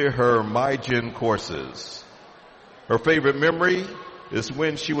to clear her MyGen courses. Her favorite memory is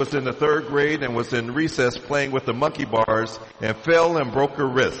when she was in the 3rd grade and was in recess playing with the monkey bars and fell and broke her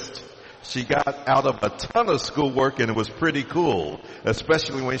wrist. She got out of a ton of schoolwork and it was pretty cool,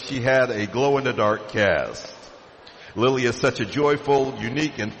 especially when she had a glow-in-the-dark cast. Lily is such a joyful,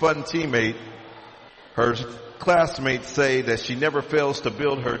 unique, and fun teammate. Her classmates say that she never fails to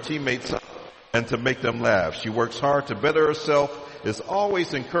build her teammates up and to make them laugh. She works hard to better herself, is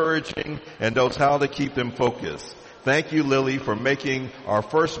always encouraging, and knows how to keep them focused. Thank you, Lily, for making our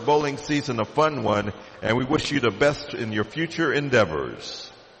first bowling season a fun one, and we wish you the best in your future endeavors.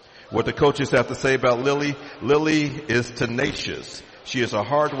 What the coaches have to say about Lily: Lily is tenacious. She is a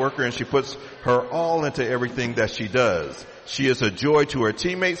hard worker, and she puts her all into everything that she does. She is a joy to her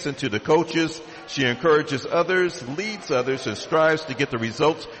teammates and to the coaches. She encourages others, leads others, and strives to get the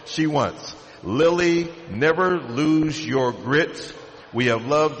results she wants. Lily, never lose your grit. We have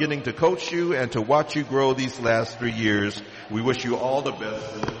loved getting to coach you and to watch you grow these last 3 years. We wish you all the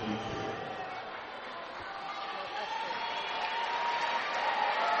best in the future.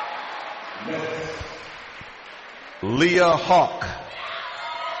 Next, Leah Hawk,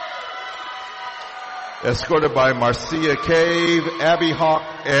 escorted by Marcia Cave, Abby Hawk,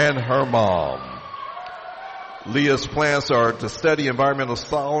 and her mom. Leah's plans are to study environmental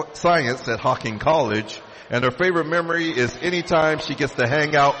science at Hawking College, and her favorite memory is anytime she gets to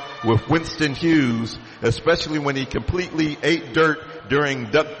hang out with Winston Hughes, especially when he completely ate dirt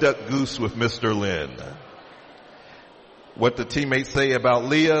during Duck Duck Goose with Mr. Lynn. What the teammates say about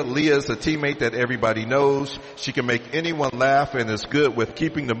Leah: Leah is a teammate that everybody knows. She can make anyone laugh and is good with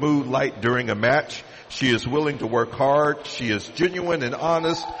keeping the mood light during a match. She is willing to work hard. She is genuine and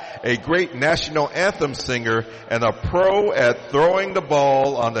honest, a great national anthem singer, and a pro at throwing the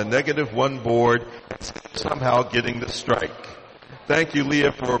ball on the -1 board and somehow getting the strike. Thank you,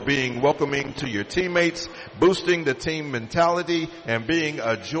 Leah, for being welcoming to your teammates, boosting the team mentality, and being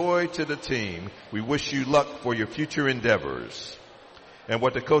a joy to the team. We wish you luck for your future endeavors. And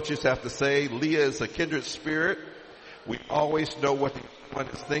what the coaches have to say: Leah is a kindred spirit. We always know what the one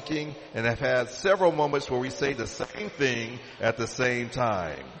is thinking and have had several moments where we say the same thing at the same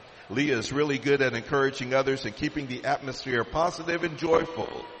time. Leah is really good at encouraging others and keeping the atmosphere positive and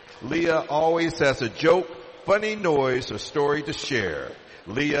joyful. Leah always has a joke, funny noise, or story to share.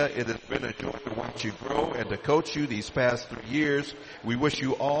 Leah, it has been a joy to watch you grow and to coach you these past 3 years. We wish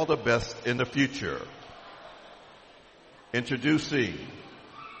you all the best in the future. Introducing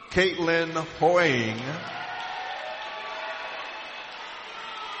Caitlin Hoang,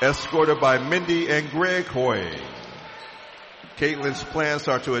 escorted by Mindy and Greg Hoang. Caitlin's plans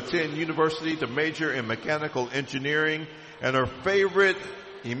are to attend university to major in mechanical engineering, and her favorite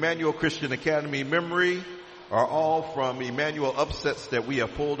Emmanuel Christian Academy memory are all from Emmanuel upsets that we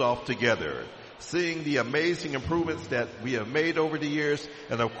have pulled off together. Seeing the amazing improvements that we have made over the years,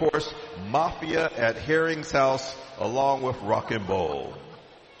 and of course, Mafia at Herring's house along with Rock and Bowl.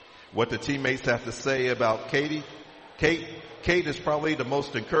 What the teammates have to say about Kate is probably the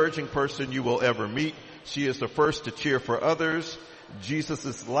most encouraging person you will ever meet. She is the first to cheer for others.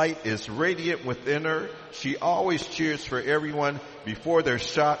 Jesus' light is radiant within her. She always cheers for everyone before their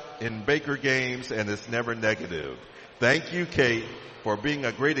shot in Baker games and is never negative. Thank you, Kate, for being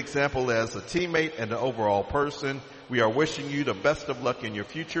a great example as a teammate and an overall person. We are wishing you the best of luck in your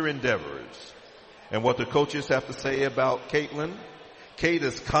future endeavors. And what the coaches have to say about Caitlin: Kate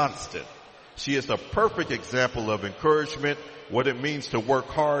is constant. She is a perfect example of encouragement, what it means to work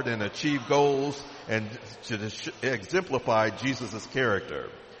hard and achieve goals, and to exemplify Jesus' character.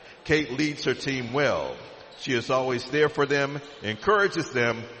 Kate leads her team well. She is always there for them, encourages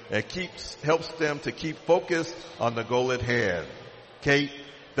them, and helps them to keep focused on the goal at hand. Kate,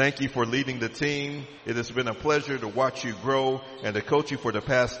 thank you for leading the team. It has been a pleasure to watch you grow and to coach you for the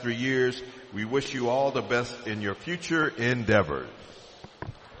past 3 years. We wish you all the best in your future endeavors.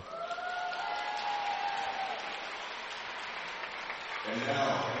 And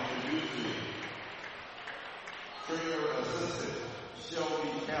now, introducing Trainer Assistant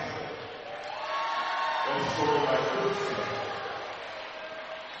Shelby Campbell, escorted by Christin,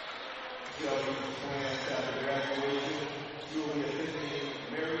 Shelby's plans after graduation. She will be attending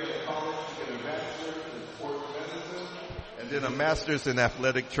Marietta College to get a master's in sports medicine and then a master's in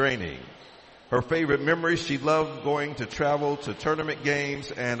athletic training. Her favorite memory, she loved going to travel to tournament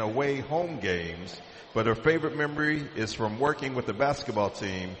games and away home games, but her favorite memory is from working with the basketball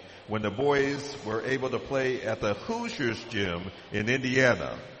team when the boys were able to play at the Hoosiers gym in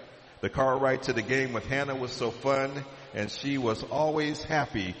Indiana. The car ride to the game with Hannah was so fun, and she was always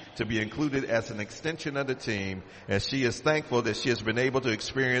happy to be included as an extension of the team, and she is thankful that she has been able to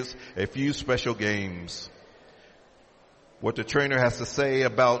experience a few special games. What the trainer has to say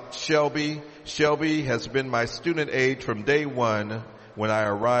about Shelby. Shelby has been my student aide from day one when I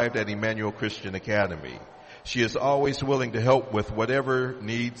arrived at Emmanuel Christian Academy. She is always willing to help with whatever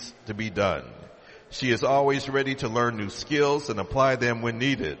needs to be done. She is always ready to learn new skills and apply them when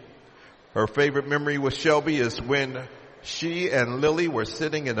needed. Her favorite memory with Shelby is when she and Lily were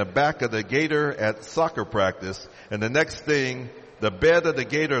sitting in the back of the Gator at soccer practice, and the next thing, the bed of the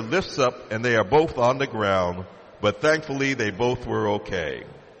Gator lifts up and they are both on the ground. But thankfully, they both were okay.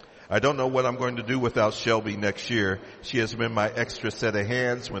 I don't know what I'm going to do without Shelby next year. She has been my extra set of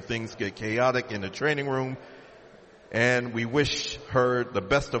hands when things get chaotic in the training room. And we wish her the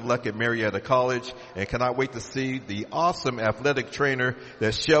best of luck at Marietta College and cannot wait to see the awesome athletic trainer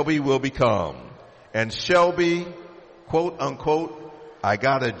that Shelby will become. And Shelby, quote unquote, I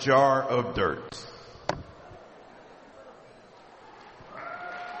got a jar of dirt.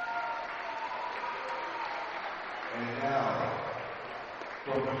 And now,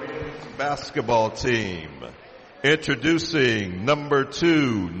 from the men's basketball team, introducing number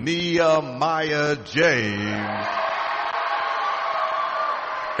 2, Nehemiah James,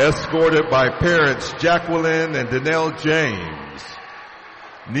 escorted by parents Jacqueline and Danelle James.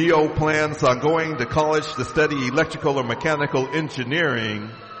 Neo plans on going to college to study electrical or mechanical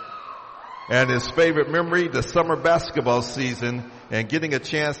engineering, and his favorite memory, the summer basketball season and getting a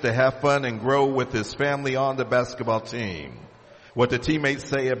chance to have fun and grow with his family on the basketball team. What the teammates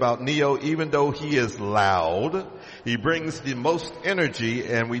say about Neo, even though he is loud, he brings the most energy,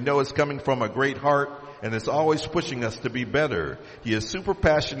 and we know it's coming from a great heart and is always pushing us to be better. He is super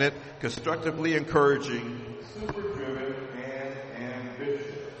passionate, constructively encouraging, super driven, and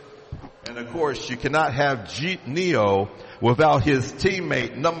ambitious. And of course, you cannot have Neo without his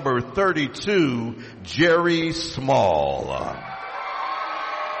teammate number 32, Jerry Small.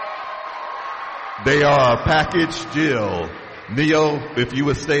 They are a package deal. Neo, if you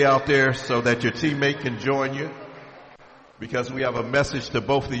would stay out there so that your teammate can join you, because we have a message to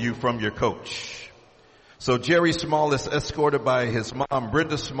both of you from your coach. So Jerry Small is escorted by his mom,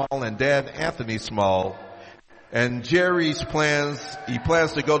 Brenda Small, and dad, Anthony Small. And Jerry's plans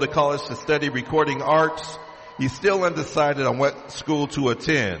to go to college to study recording arts. He's still undecided on what school to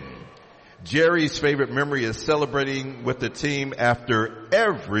attend. Jerry's favorite memory is celebrating with the team after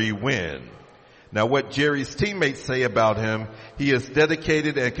every win. Now, what Jerry's teammates say about him, he is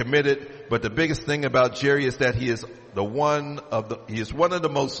dedicated and committed, but the biggest thing about Jerry is that he is one of the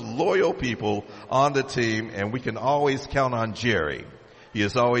most loyal people on the team, and we can always count on Jerry. He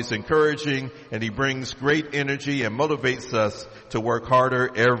is always encouraging, and he brings great energy and motivates us to work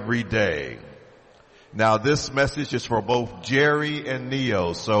harder every day. Now, this message is for both Jerry and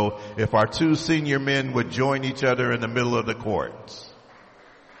Neo, so if our two senior men would join each other in the middle of the court.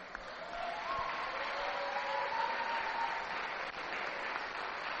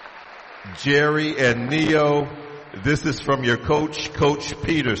 Jerry and Neo, this is from your coach, Coach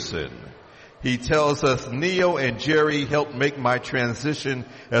Peterson. He tells us, Neo and Jerry helped make my transition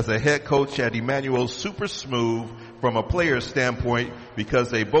as a head coach at Emmanuel super smooth from a player standpoint, because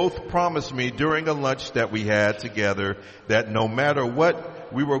they both promised me during a lunch that we had together that no matter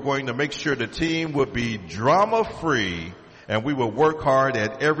what, we were going to make sure the team would be drama-free and we would work hard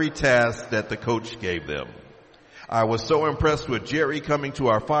at every task that the coach gave them. I was so impressed with Jerry coming to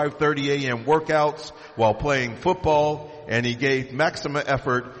our 5:30 a.m. workouts while playing football, and he gave maximum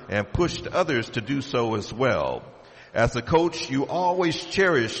effort and pushed others to do so as well. As a coach, you always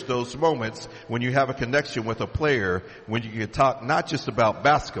cherish those moments when you have a connection with a player, when you can talk not just about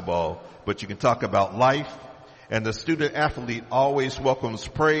basketball, but you can talk about life. And the student athlete always welcomes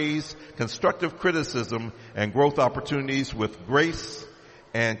praise, constructive criticism, and growth opportunities with grace.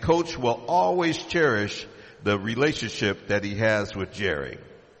 And coach will always cherish the relationship that he has with Jerry.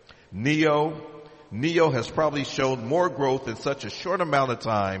 Neo has probably shown more growth in such a short amount of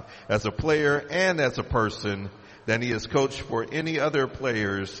time as a player and as a person than he has coached for any other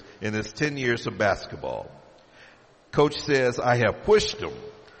players in his 10 years of basketball. Coach says, I have pushed him,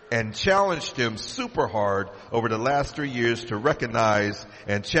 and challenged him super hard over the last 3 years to recognize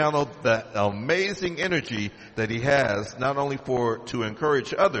and channel the amazing energy that he has, not only to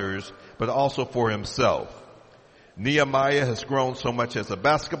encourage others, but also for himself. Nehemiah has grown so much as a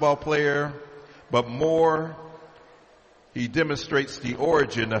basketball player, but more, he demonstrates the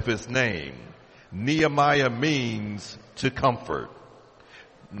origin of his name. Nehemiah means to comfort.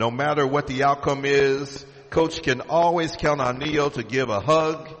 No matter what the outcome is, Coach can always count on Neo to give a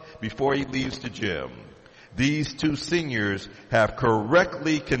hug before he leaves the gym. These two seniors have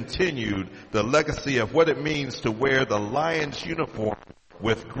correctly continued the legacy of what it means to wear the Lions uniform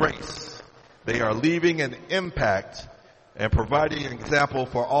with grace. They are leaving an impact and providing an example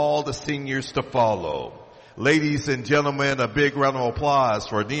for all the seniors to follow. Ladies and gentlemen, a big round of applause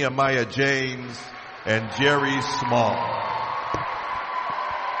for Nehemiah James and Jerry Small.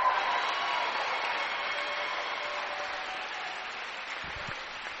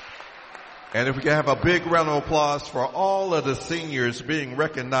 And if we can have a big round of applause for all of the seniors being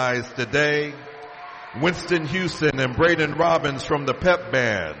recognized today. Winston Houston and Braden Robbins from the pep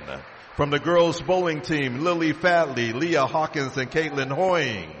band. From the girls bowling team, Lily Fadley, Leah Hawkins, and Caitlin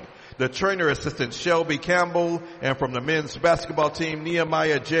Hoying. The trainer assistant, Shelby Campbell. And from the men's basketball team,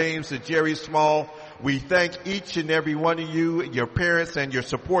 Nehemiah James and Jerry Small. We thank each and every one of you, your parents, and your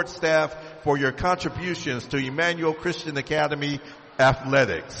support staff for your contributions to Emmanuel Christian Academy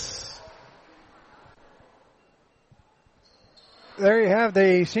Athletics. There you have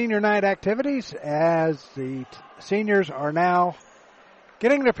the senior night activities as the seniors are now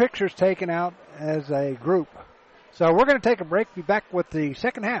getting their pictures taken out as a group. So we're going to take a break. Be back with the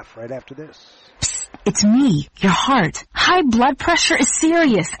second half right after this. It's me, your heart. High blood pressure is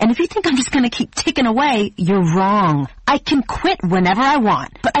serious, and if you think I'm just going to keep ticking away, you're wrong. I can quit whenever I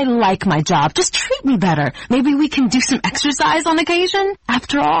want, but I like my job. Just treat me better. Maybe we can do some exercise on occasion?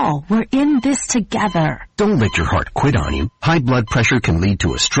 After all, we're in this together. Don't let your heart quit on you. High blood pressure can lead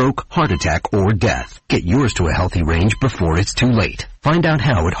to a stroke, heart attack, or death. Get yours to a healthy range before it's too late. Find out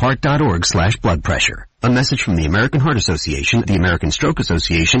how at heart.org/blood pressure. A message from the American Heart Association, the American Stroke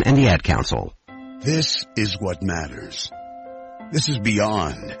Association, and the Ad Council. This is what matters. This is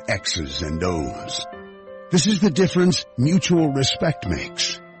beyond X's and O's. This is the difference mutual respect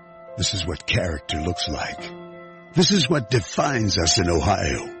makes. This is what character looks like. This is what defines us in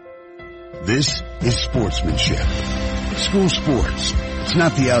Ohio. This is sportsmanship. School sports. It's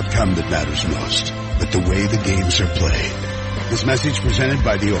not the outcome that matters most, but the way the games are played. This message presented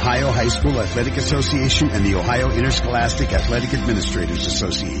by the Ohio High School Athletic Association and the Ohio Interscholastic Athletic Administrators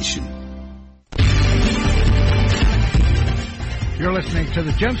Association. You're listening to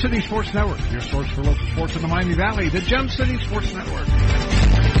the Gem City Sports Network, your source for local sports in the Miami Valley, the Gem City Sports Network.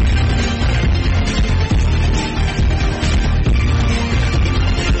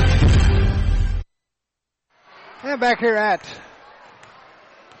 And back here at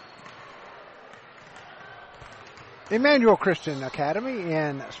Emmanuel Christian Academy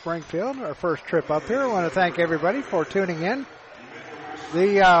in Springfield, our first trip up here. I want to thank everybody for tuning in.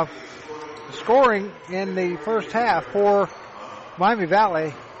 The scoring in the first half for Miami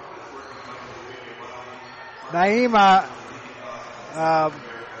Valley, Naima,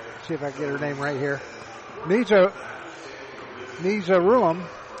 see if I can get her name right here, Nizaruam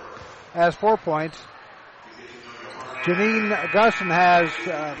has 4 points. Janine Gusson has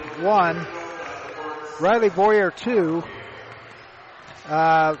 1. Riley Boyer 2.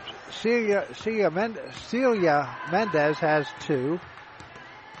 Celia Mendez has 2.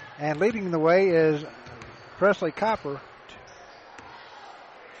 And leading the way is Presley Copper.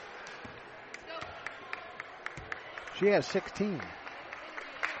 She has 16.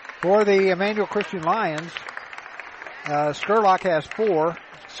 For the Emmanuel Christian Lions, Skurlock has 4.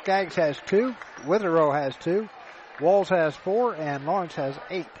 Skaggs has 2. Witherow has 2. Walls has 4. And Lawrence has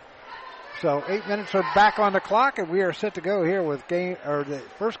 8. So 8 minutes are back on the clock, and we are set to go here with the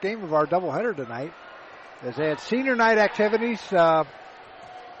first game of our doubleheader tonight. As they had senior night activities, and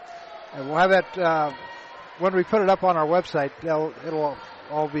we'll have that when we put it up on our website. It'll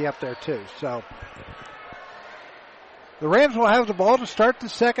all be up there too. So the Rams will have the ball to start the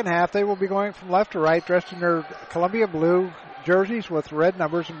second half. They will be going from left to right, dressed in their Columbia blue jerseys with red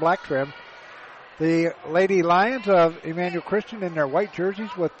numbers and black trim. The Lady Lions of Emmanuel Christian in their white jerseys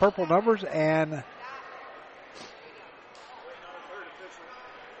with purple numbers and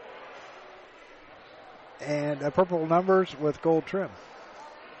purple numbers with gold trim.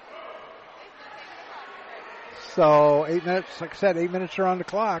 So 8 minutes, like I said, 8 minutes are on the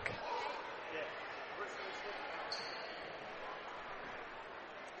clock.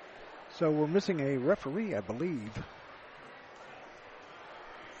 So we're missing a referee, I believe.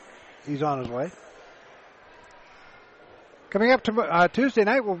 he's on his way. Coming up to Tuesday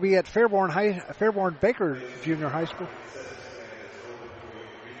night, we'll be at Fairborn Baker Junior High School.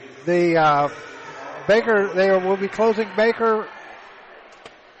 The Baker, they will be closing Baker.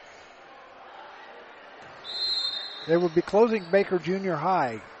 They will be closing Baker Junior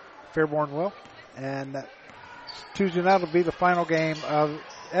High. Fairborn will, and Tuesday night will be the final game of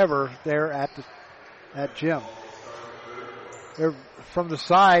ever there at Gym. They're from the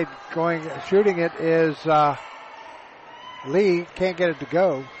side shooting it is Lee. Can't get it to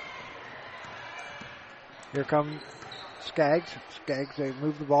go. Here comes Skaggs. Skaggs, they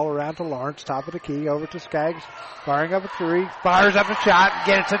move the ball around to Lawrence, top of the key, over to Skaggs, firing up a three, fires up a shot, and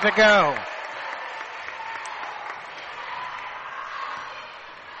gets it to go.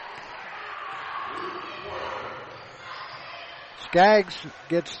 Skaggs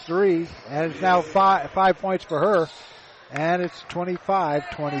gets three, and it's now 5 points for her, and it's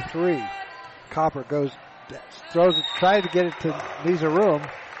 25-23. Copper throws it, tried to get it to Lisa Room,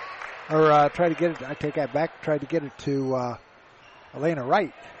 or tried to get it, I take that back, tried to get it to Elena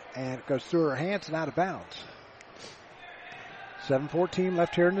Wright, and it goes through her hands and out of bounds. 7:14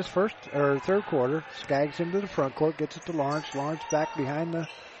 left here in this third quarter. Skaggs into the front court, gets it to Lawrence. Lawrence back behind the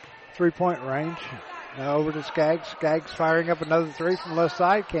three-point range. Now over to Skaggs. Skaggs firing up another three from the left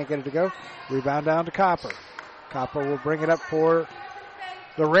side. Can't get it to go. Rebound down to Copper. Copper will bring it up for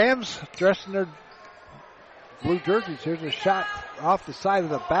the Rams, dressed in their blue jerseys. Here's a shot off the side of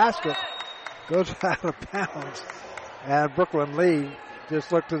the basket. Goes out of bounds. And Brooklyn Lee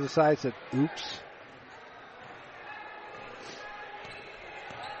just looked to the side and said, oops.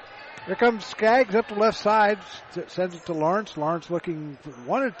 Here comes Skaggs up the left side, sends it to Lawrence. Lawrence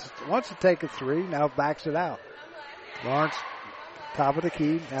wants to take a three, now backs it out. Lawrence, top of the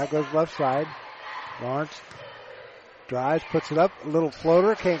key, now goes left side. Lawrence drives, puts it up, a little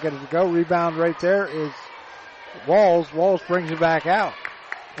floater, can't get it to go. Rebound right there is Walls. Walls brings it back out.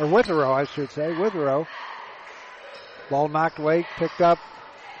 Or Witherow, I should say. Witherow. Ball knocked away, picked up,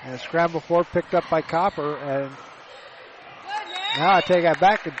 and a scramble for picked up by Copper, and now I take that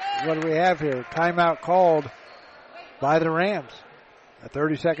back. What do we have here? Timeout called by the Rams. A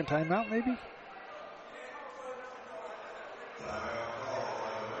 30-second timeout, maybe?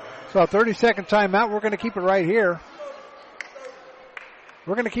 So a 30-second timeout. We're going to keep it right here.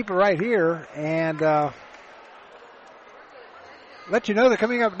 And let you know that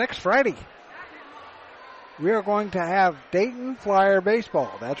coming up next Friday, we are going to have Dayton Flyer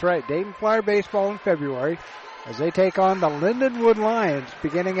Baseball. That's right, Dayton Flyer Baseball in February, as they take on the Lindenwood Lions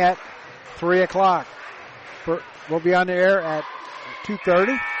beginning at 3 o'clock. We'll be on the air at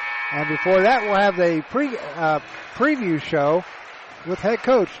 2:30. And before that, we'll have a preview show with head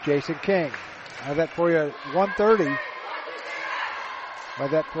coach Jason King. I have that for you at 1:30. I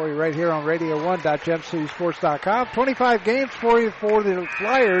have that for you right here on radio1.gemcitysports.com. 25 games for you for the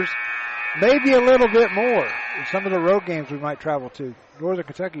Flyers. Maybe a little bit more. Some of the road games we might travel to. Northern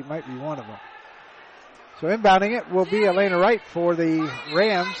Kentucky might be one of them. So inbounding it will be Elena Wright for the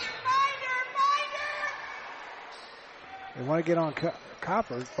Rams. They want to get on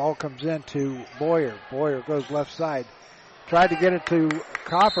Copper. Ball comes in to Boyer. Boyer goes left side. Tried to get it to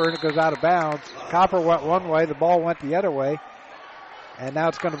Copper, and it goes out of bounds. Copper went one way. The ball went the other way. And now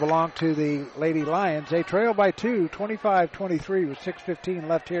it's going to belong to the Lady Lions. They trail by 2, 25-23 with 6:15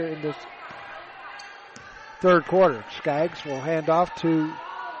 left here in this third quarter. Skaggs will hand off to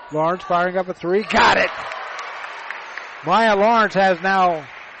Lawrence, firing up a three. Got it! Maya Lawrence has now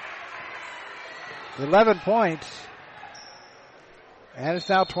 11 points. And it's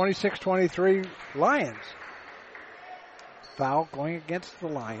now 26-23 Lions. Foul going against the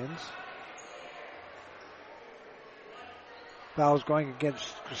Lions. Foul's going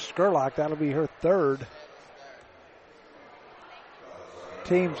against Skurlock. That'll be her third.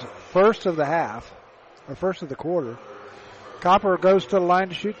 Team's first of the half, or first of the quarter. Copper goes to the line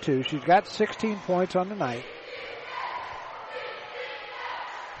to shoot two. She's got 16 points on the night.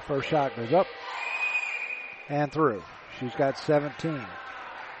 First shot goes up and through. She's got 17.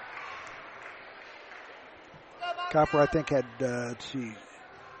 Copper, I think, had, she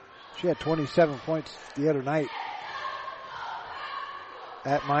had 27 points the other night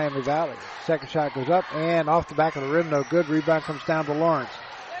at Miami Valley. Second shot goes up and off the back of the rim, no good. Rebound comes down to Lawrence.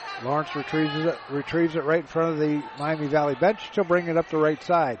 Lawrence retrieves it right in front of the Miami Valley bench. She'll bring it up the right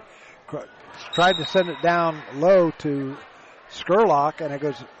side. Tried to send it down low to Skurlock, and it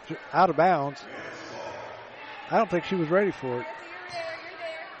goes out of bounds. I don't think she was ready for it.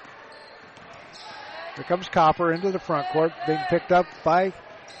 Here comes Copper into the front court, being picked up by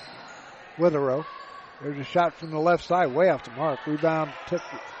Witherow. There's a shot from the left side, way off the mark. Rebound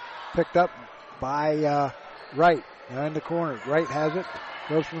picked up by Wright. Now in the corner. Wright has it.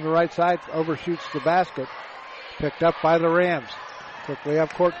 Goes from the right side. Overshoots the basket. Picked up by the Rams. Quickly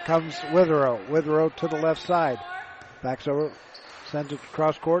up court comes Witherow. Witherow to the left side. Backs over. Sends it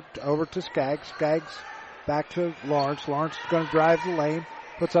cross court over to Skaggs. Skaggs back to Lawrence. Lawrence is going to drive the lane.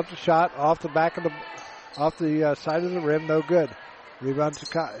 Puts up the shot off the back of off the side of the rim. No good. Rebound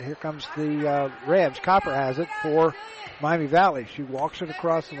to here comes the Rams. Copper has it for Miami Valley. She walks it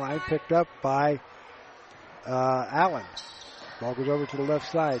across the line. Picked up by Allen. Ball goes over to the left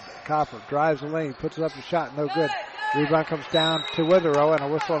side. Copper drives the lane. Puts it up the shot. No good. Rebound comes down to Witherow and a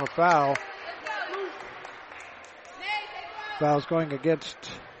whistle and a foul. Foul's going against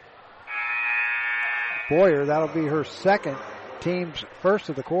Boyer. That'll be her second, team's first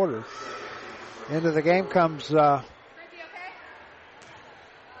of the quarter. Into the game comes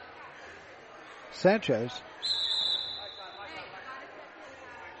Sanchez.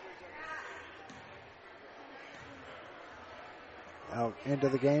 Out into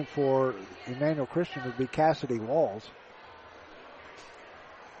the game for Emmanuel Christian would be Cassidy Walls.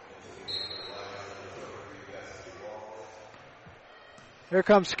 Here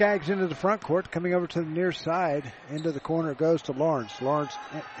comes Skaggs into the front court, coming over to the near side. Into the corner goes to Lawrence. Lawrence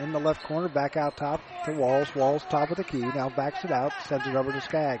in the left corner, back out top to Walls. Walls top of the key, now backs it out, sends it over to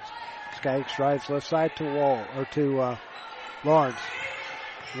Skaggs. Skaggs drives left side to Lawrence.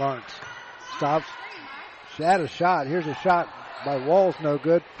 Lawrence stops. She had a shot. Here's a shot by Walls, no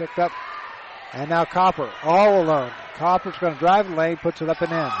good. Picked up. And now Copper, all alone. Copper's going to drive the lane, puts it up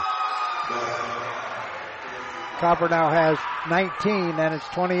and in. Copper now has 19, and it's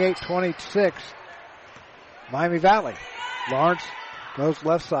 28-26. Miami Valley. Lawrence goes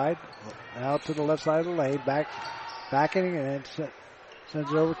left side. Now to the left side of the lane. Backing and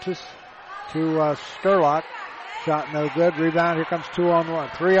sends it over to Sturlock. Shot no good. Rebound. Here comes 2-on-1.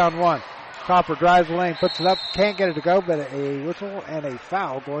 3-on-1. Copper drives the lane, puts it up. Can't get it to go, but a whistle and a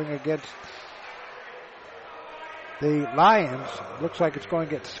foul going against the Lions. Looks like it's going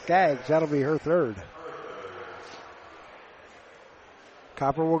against Skaggs. That'll be her third.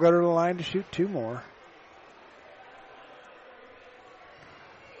 Copper will go to the line to shoot two more.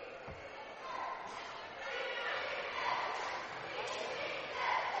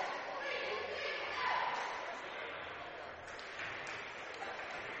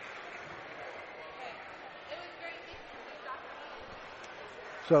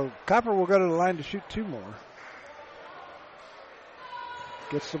 So Copper will go to the line to shoot two more.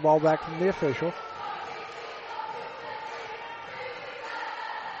 Gets the ball back from the official.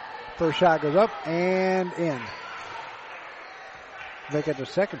 First shot goes up and in. Make it the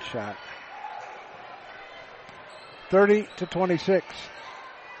second shot. 30-26.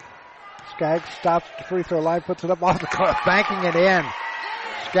 Skaggs stops at the free throw line, puts it up off the court, banking it in.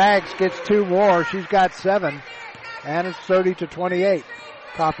 Skaggs gets two more. She's got 7. And it's 30-28.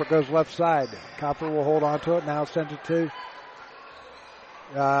 Copper goes left side. Copper will hold on to it. Now sends it to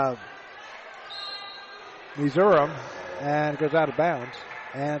Mizoram. And it goes out of bounds.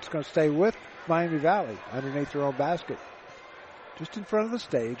 And it's going to stay with Miami Valley underneath their own basket. Just in front of the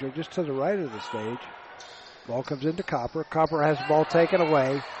stage, or just to the right of the stage. Ball comes into Copper. Copper has the ball taken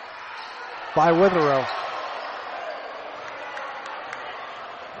away by Witherow.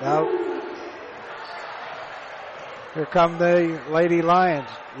 Now, here come the Lady Lions.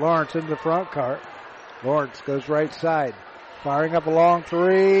 Lawrence in the front court. Lawrence goes right side. Firing up a long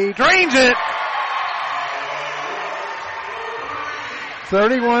three. Drains it!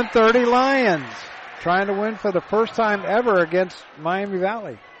 31-30 Lions. Trying to win for the first time ever against Miami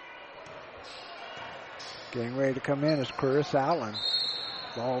Valley. Getting ready to come in is Clarissa Allen.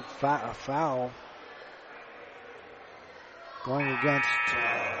 Ball foul. Going against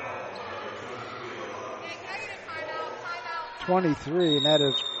 23, and that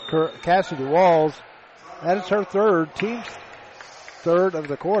is Cassidy Walls. That is her third, team's third of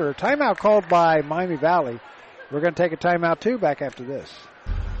the quarter. Timeout called by Miami Valley. We're going to take a timeout too back after this.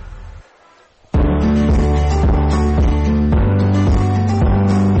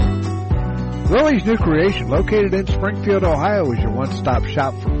 Lily's New Creation, located in Springfield, Ohio, is your one-stop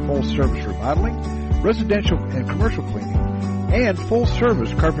shop for full-service remodeling, residential and commercial cleaning, and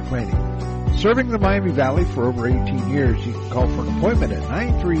full-service carpet cleaning. Serving the Miami Valley for over 18 years, you can call for an appointment at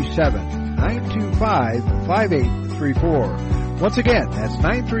 937-925-5834. Once again, that's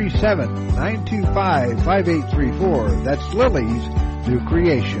 937-925-5834. That's Lily's New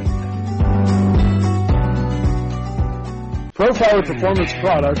Creation. Profiler Performance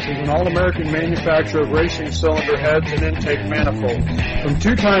Products is an all-American manufacturer of racing cylinder heads and intake manifolds. From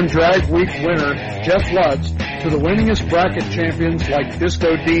two-time Drag Week winner Jeff Lutz to the winningest bracket champions like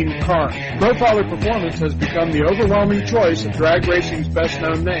Disco Dean Karn. Profiler Performance has become the overwhelming choice of drag racing's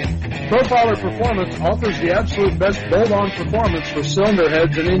best-known name. Profiler Performance offers the absolute best bolt-on performance for cylinder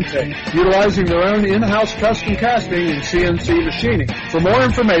heads and intake, utilizing their own in-house custom casting and CNC machining. For more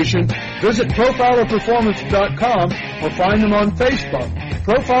information, visit profilerperformance.com or find them on Facebook.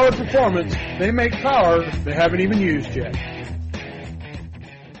 Profiler Performance, they make power they haven't even used yet.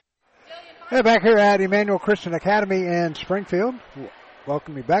 Hey, back here at Emmanuel Christian Academy in Springfield.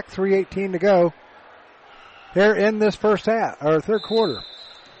 Welcome you back. 3:18 to go here in this first half, or third quarter.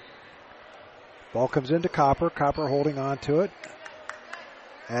 Ball comes into Copper. Copper holding on to it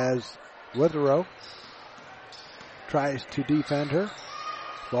as Witherow tries to defend her.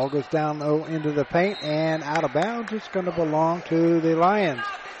 Ball goes down low into the paint and out of bounds. It's going to belong to the Lions.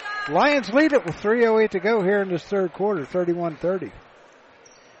 Lions lead it with 3:08 to go here in this third quarter, 31-30.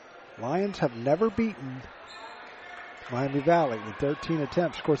 Lions have never beaten Miami Valley in 13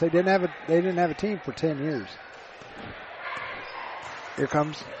 attempts. Of course, they didn't have a team for 10 years. Here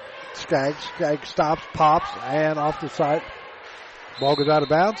comes Skaggs. Skaggs stops, pops, and off the side. Ball goes out of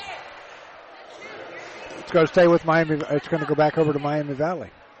bounds. It's going to stay with Miami. It's going to go back over to Miami Valley.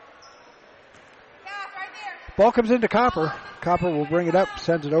 Ball comes into Copper. Copper will bring it up,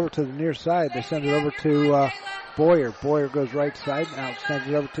 sends it over to the near side. They send it over to Boyer. Boyer goes right side. Now sends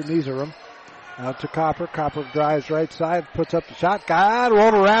it over to Nizarum. Out to Copper. Copper drives right side, puts up the shot. God,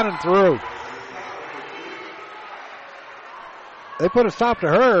 rolled around and through. They put a stop to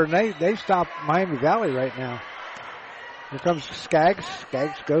her, and they stopped Miami Valley right now. Here comes Skaggs.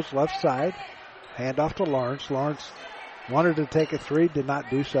 Skaggs goes left side. Hand off to Lawrence. Lawrence wanted to take a three, did not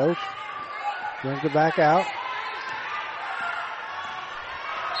do so. Brings it back out.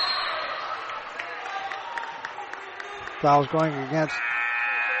 Foul's going against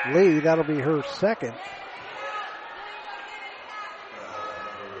Lee. That'll be her second.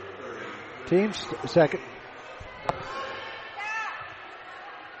 Team's second.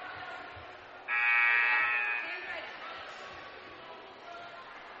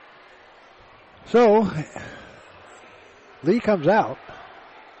 So, Lee comes out.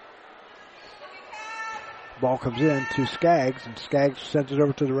 Ball comes in to Skaggs, and Skaggs sends it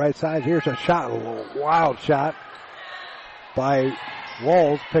over to the right side. Here's a shot, a wild shot by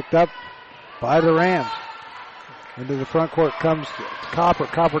Walls, picked up by the Rams. Into the front court comes Copper.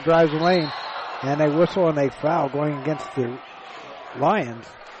 Copper drives the lane, and they whistle and they foul going against the Lions.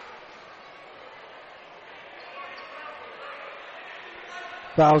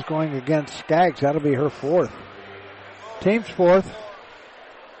 Foul's going against Skaggs. That'll be her fourth. Team's fourth.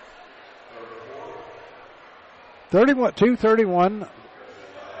 2:31.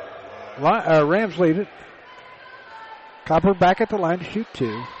 Rams lead it. Copper back at the line to shoot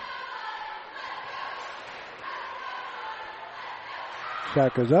two.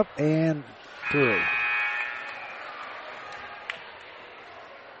 Shot goes up and through.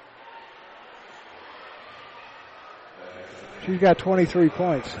 She's got 23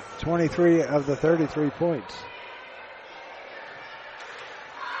 points. 23 of the 33 points.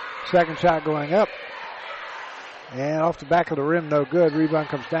 Second shot going up. And off the back of the rim, no good. Rebound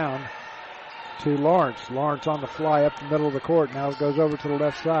comes down to Lawrence. Lawrence on the fly up the middle of the court. Now it goes over to the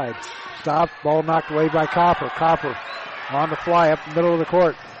left side. Stopped. Ball knocked away by Copper. Copper on the fly up the middle of the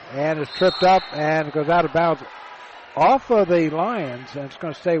court. And is tripped up and goes out of bounds off of the Lions. And it's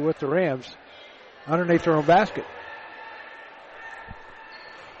going to stay with the Rams underneath their own basket.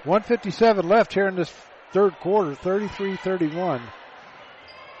 1:57 left here in this third quarter. 33-31.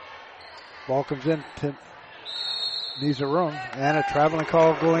 Ball comes in to Nizarum, and a traveling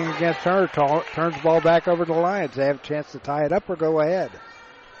call going against her. Turns the ball back over to the Lions. They have a chance to tie it up or go ahead.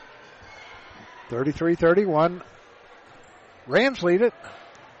 33-31. Rams lead it.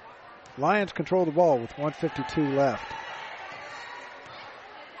 Lions control the ball with 1:52 left.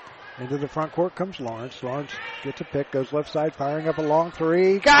 Into the front court comes Lawrence. Lawrence gets a pick, goes left side, firing up a long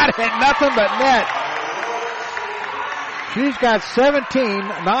three. Got it! Nothing but net. She's got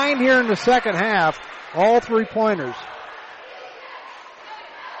 17, 9 here in the second half. All 3-pointers.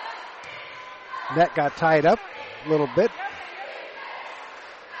 Net got tied up a little bit.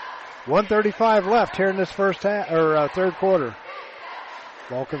 1:35 left here in this first half or third quarter.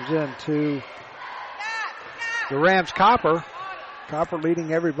 Ball comes in to the Rams. Copper. Copper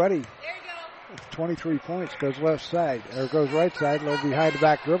leading everybody. 23 points. Goes left side or goes right side. A little behind the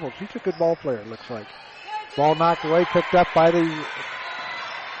back dribble. She's a good ball player. It looks like. Ball knocked away. Picked up by the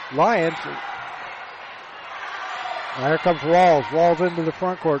Lions. Now here comes Walls. Walls into the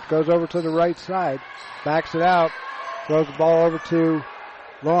front court. Goes over to the right side. Backs it out. Throws the ball over to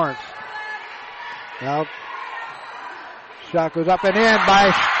Lawrence. Now Shot goes up and in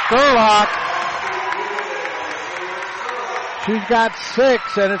by Skurlock. She's got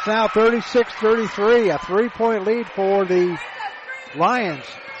 6, and it's now 36-33, a 3-point lead for the Lions.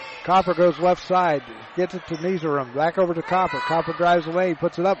 Copper goes left side, gets it to Nizarum, back over to Copper. Copper drives away,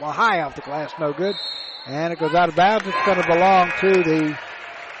 puts it up high off the glass, no good. And it goes out of bounds. It's going to belong to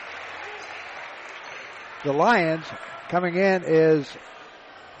the Lions. Coming in is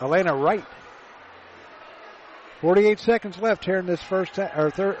Elena Wright. 48 seconds left here in this third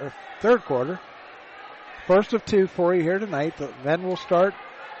quarter. First of 2 for you here tonight. Then we'll start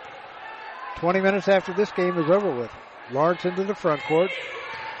 20 minutes after this game is over with. Lawrence into the front court.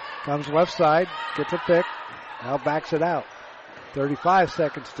 Comes left side. Gets a pick. Now backs it out. 35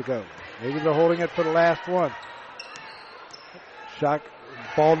 seconds to go. Maybe they're holding it for the last one. Shot.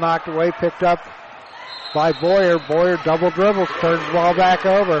 Ball knocked away. Picked up by Boyer. Boyer double dribbles. Turns the ball back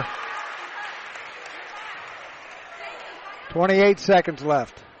over. 28 seconds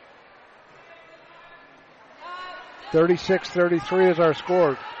left. 36-33 is our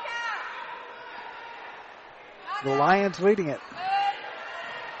score. The Lions leading it.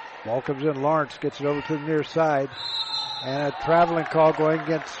 Ball comes in. Lawrence gets it over to the near side. And a traveling call going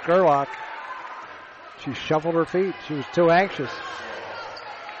against Skurlock. She shuffled her feet. She was too anxious.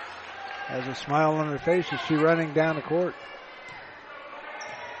 Has a smile on her face as she's running down the court.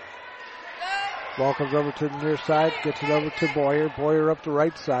 Ball comes over to the near side. Gets it over to Boyer. Boyer up the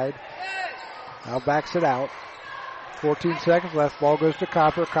right side. Now backs it out. 14 seconds left. Ball goes to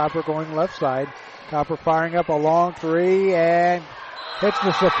Copper. Copper going left side. Copper firing up a long 3 and hits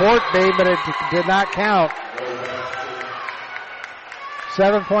the support beam, but it did not count.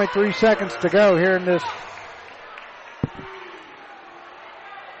 7.3 seconds to go here in this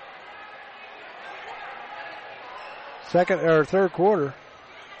third quarter.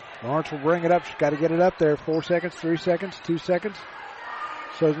 Lawrence will bring it up. She's got to get it up there. 4 seconds, 3 seconds, 2 seconds.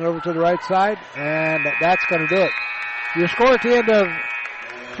 Shows it over to the right side, and that's going to do it. Your score at the end of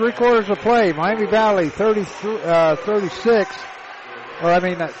 3 quarters of play, Miami Valley 36,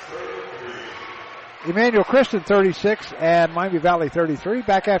 Emmanuel Christin 36 and Miami Valley 33.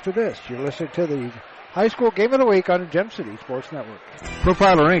 Back after this, you're listening to the High School Game of the Week on Gem City Sports Network.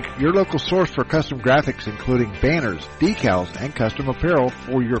 Profiler Inc., your local source for custom graphics including banners, decals, and custom apparel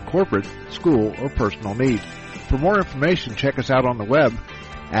for your corporate, school, or personal needs. For more information, check us out on the web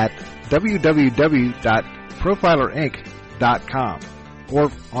at www.profilerinc.com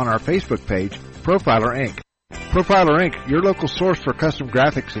or on our Facebook page, Profiler Inc. Profiler Inc., your local source for custom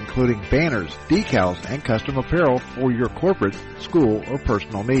graphics including banners, decals, and custom apparel for your corporate, school, or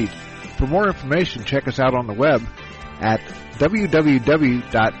personal needs. For more information, check us out on the web at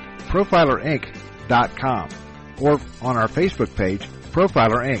www.profilerinc.com or on our Facebook page,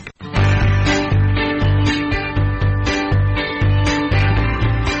 Profiler Inc.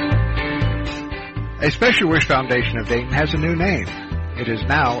 A Special Wish Foundation of Dayton has a new name. It is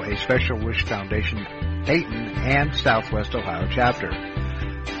now a Special Wish Foundation Dayton and Southwest Ohio chapter.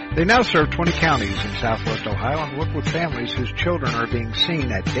 They now serve 20 counties in Southwest Ohio and work with families whose children are being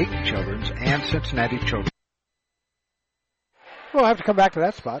seen at Dayton Children's and Cincinnati Children's. We'll have to come back to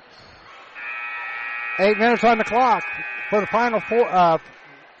that spot. 8 minutes on the clock for the final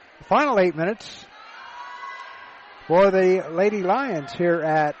 8 minutes for the Lady Lions here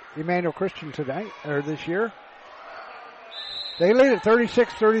at Emmanuel Christian tonight, or this year. They lead at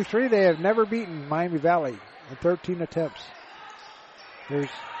 36-33. They have never beaten Miami Valley in 13 attempts. Here's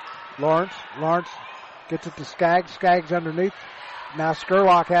Lawrence. Lawrence gets it to Skaggs. Skaggs underneath. Now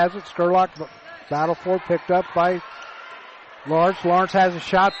Skurlock has it. Skurlock battle for it, picked up by Lawrence. Lawrence has a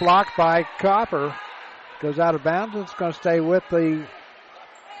shot blocked by Copper. Goes out of bounds. It's going to stay with the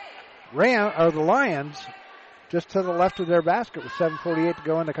Lions just to the left of their basket with 7:48 to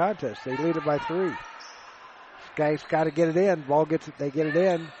go in the contest. They lead it by 3. Skaggs got to get it in. Ball gets it. They get it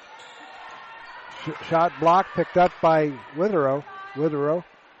in. Shot blocked, picked up by Witherow. Witherow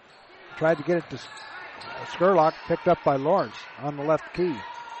tried to get it to Skurlock, picked up by Lawrence on the left key.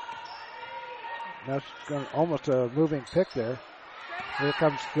 That's almost a moving pick there. Here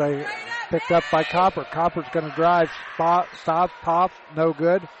comes the picked up by Copper. Copper's going to drive, stop, pop, no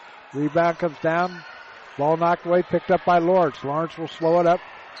good. Rebound comes down. Ball knocked away, picked up by Lawrence. Lawrence will slow it up.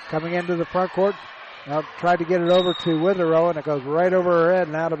 Coming into the front court. Now tried to get it over to Witherow, and it goes right over her head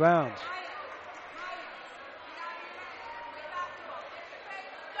and out of bounds.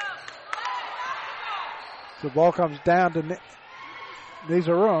 The ball comes down to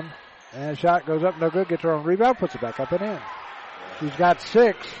Nizarum, and shot goes up, no good, gets her own rebound, puts it back up and in. She's got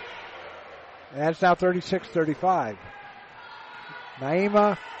 6, and it's now 36-35.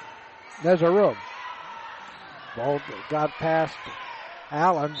 Naima Nizarum Ball got past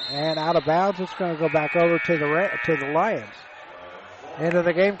Allen and out of bounds. It's going to go back over to the Lions. Into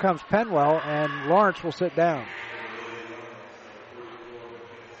the game comes Penwell, and Lawrence will sit down.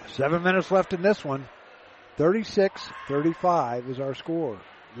 7 minutes left in this one. 36-35 is our score.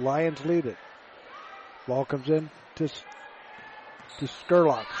 Lions lead it. Ball comes in to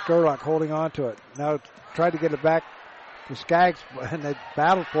Skurlock. Skurlock holding on to it. Now tried to get it back to Skaggs, and they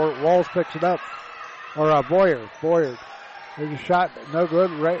battled for it. Walls picks it up. Or Boyer. There's a shot, no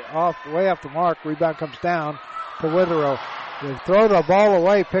good, way off the mark. Rebound comes down to Witherow. They throw the ball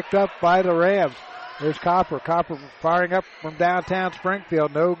away, picked up by the Rams. There's Copper. Copper firing up from downtown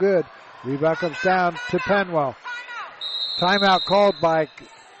Springfield. No good. Rebound comes down to Penwell. Timeout called by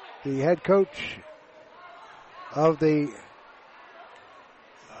the head coach of the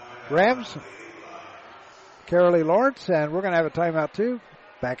Rams, Carolee Lawrence, and we're going to have a timeout too.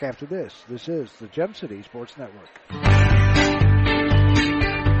 Back after this. This is the Gem City Sports Network.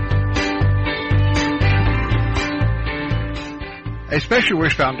 A Special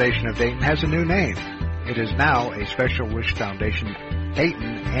Wish Foundation of Dayton has a new name. It is now a Special Wish Foundation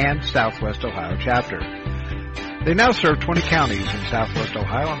Dayton and Southwest Ohio chapter. They now serve 20 counties in Southwest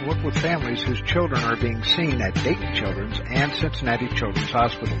Ohio and work with families whose children are being seen at Dayton Children's and Cincinnati Children's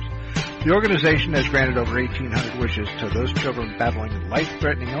Hospitals. The organization has granted over 1,800 wishes to those children battling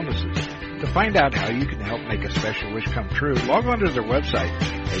life-threatening illnesses. To find out how you can help make a special wish come true, log on to their website,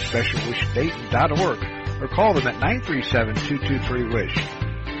 aspecialwishdayton.org, or call them at 937-223-WISH.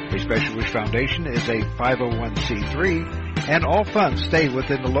 A Special Wish Foundation is a 501c3, and all funds stay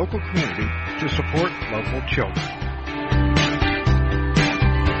within the local community to support local children.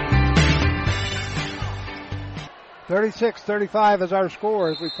 $36-35 is our score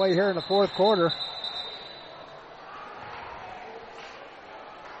as we play here in the fourth quarter.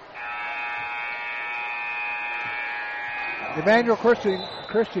 Emmanuel Christian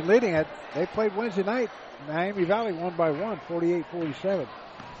leading it. They played Wednesday night. Miami Valley won by 48-47.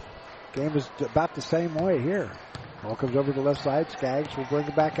 Game is about the same way here. Ball comes over to the left side. Skaggs will bring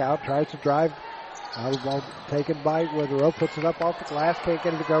it back out. Tries to drive. Now the ball taken by Witherow. Puts it up off the glass. Can't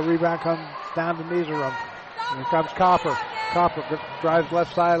get it to go. Rebound comes down to Meeserum. Here comes Copper. Copper drives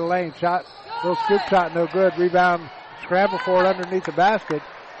left side of the lane. Shot. Little scoop shot. No good. Rebound. Scramble for it underneath the basket.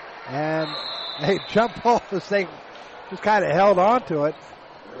 And they jump off this thing. Just kind of held on to it.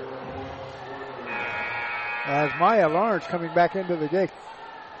 As Maya Lawrence coming back into the game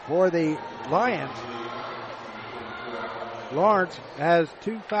for the Lions. Lawrence has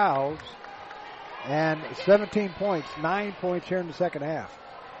 2 fouls and 17 points, 9 points here in the second half.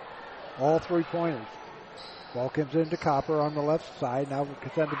 All 3-pointers. Ball comes into Copper on the left side. Now we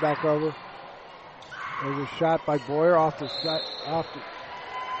can send it back over. There's a shot by Boyer off the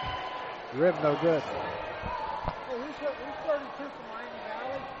rim, no good. Who's 32 from Miami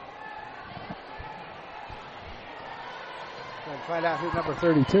Valley? Trying to find out who number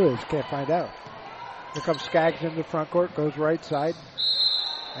 32 is. Can't find out. Here comes Skaggs into the front court, goes right side.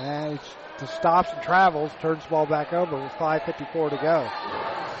 And he stops and travels, turns the ball back over with 5:54 to go.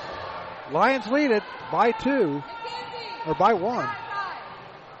 Lions lead it by 2, or by 1.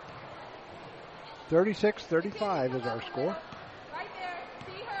 36-35 is our score.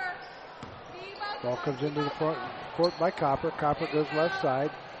 Ball comes into the front court by Copper. Copper goes left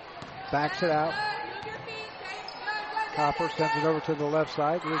side, backs it out. Copper sends it over to the left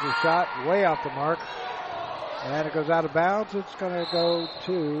side. Here's a shot way off the mark. And it goes out of bounds. It's going to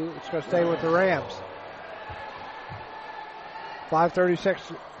stay with the Rams. 5:36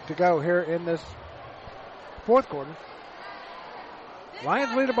 to go here in this fourth quarter.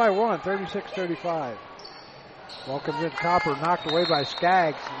 Lions lead it by 1, 36-35. Ball comes in. Copper knocked away by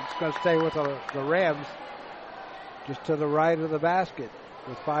Skaggs. It's going to stay with the Rams just to the right of the basket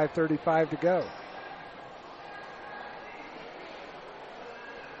with 5:35 to go.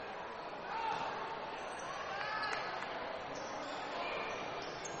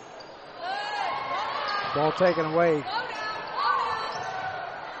 Ball taken away.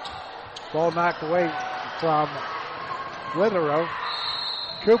 Ball knocked away from Witherow.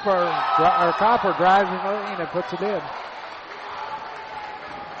 Copper drives in the lane and puts it in.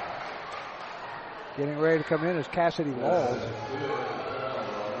 Getting ready to come in is Cassidy Walls.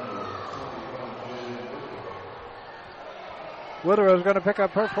 Witherow's going to pick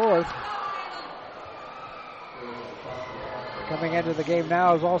up her fourth. Coming into the game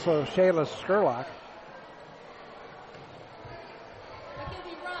now is also Shayla Skurlock.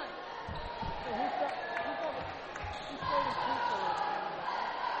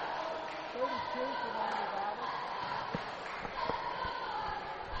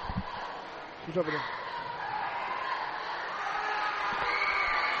 Over there.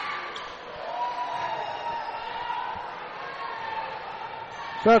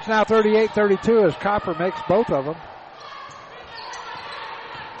 So it's now 38-32 as Copper makes both of them.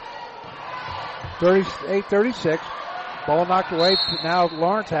 38-36. Ball knocked away. Now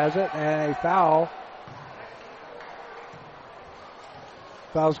Lawrence has it, and a foul.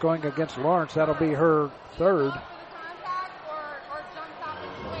 Foul's going against Lawrence. That'll be her third.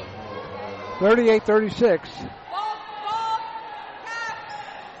 38-36.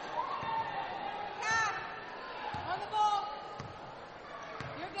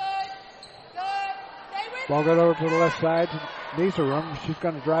 Ball got over to the left side. Nieserum, she's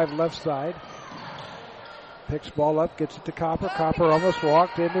going to drive left side. Picks ball up, gets it to Copper. Copper almost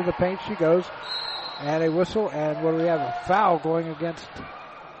walked into the paint. She goes. And a whistle. And what do we have? A foul going against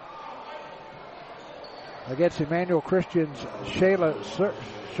Emmanuel Christian's Shayla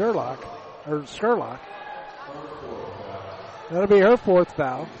Sherlock. Or Skurlock. That'll be her fourth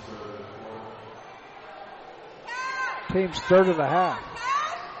foul. Team's third of the half.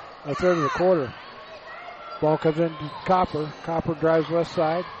 Or third of the quarter. Ball comes in to Copper. Copper drives left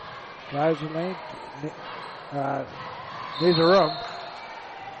side. Drives the lane. Needs a room.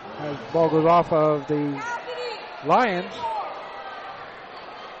 Ball goes off of the Lions.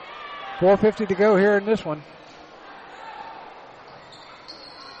 4:50 to go here in this one.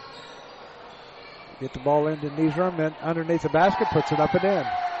 Get the ball into Nieserum, then underneath the basket, puts it up and in.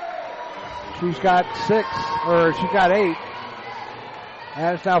 She's got 8.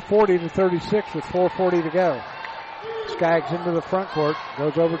 And it's now 40-36 with 4:40 to go. Skaggs into the front court,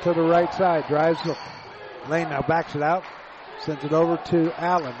 goes over to the right side, drives the lane, now backs it out, sends it over to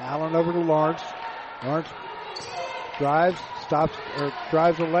Allen. Allen over to Lawrence. Lawrence drives,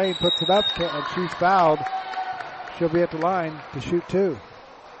 drives the lane, puts it up, and she's fouled. She'll be at the line to shoot 2.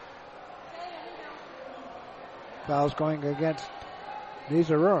 Foul's going against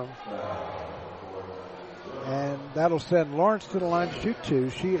Nieserum. And that'll send Lawrence to the line to shoot 2.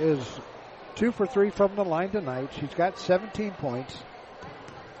 She is 2 for 3 from the line tonight. She's got 17 points.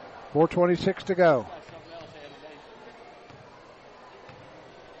 4:26 to go.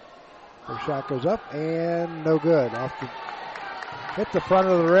 Her shot goes up and no good. Hit the front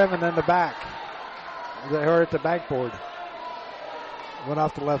of the rim and then the back. Or at the backboard. Went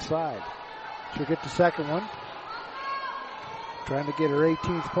off the left side. She'll get the second one. Trying to get her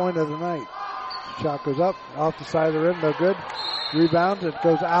 18th point of the night. Shot goes up, off the side of the rim, no good. Rebounds, it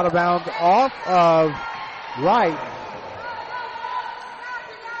goes out of bounds off of right.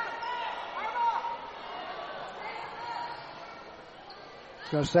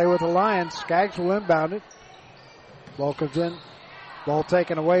 It's going to stay with the Lions. Skaggs will inbound it. Ball comes in. Ball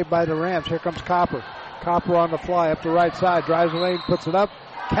taken away by the Rams. Here comes Copper. Copper on the fly up the right side. Drives the lane, puts it up.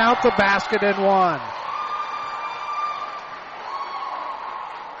 Count the basket and 1.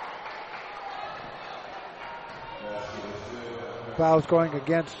 Foul's going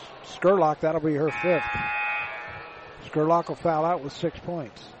against Skurlock. That'll be her 5th. Skurlock will foul out with 6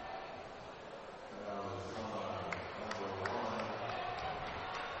 points.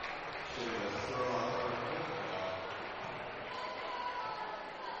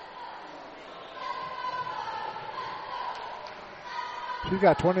 She's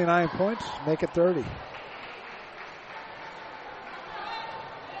got 29 points. Make it 30.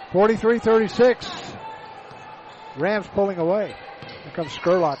 43-36. Rams pulling away. Here comes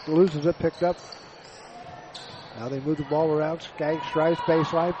Skurlock. Loses it. Picked up. Now they move the ball around. Skaggs drives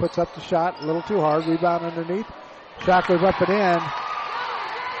baseline. Puts up the shot. A little too hard. Rebound underneath. Shot goes up and in.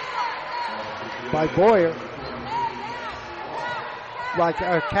 By Boyer. By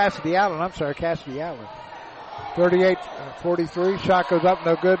Cassidy Allen. I'm sorry, Cassidy Allen. 38-43. Shot goes up.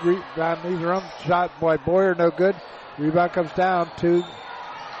 No good. Rebound Nieserum. Shot by Boyer. No good. Rebound comes down to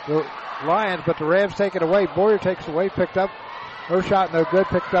the Lions, but the Rams take it away. Boyer takes it away, picked up. Her shot no good,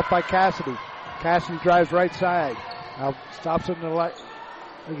 picked up by Cassidy. Cassidy drives right side. Now stops in the light.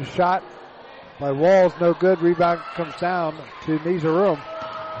 There's a shot by Walls, no good. Rebound comes down to Nieserum.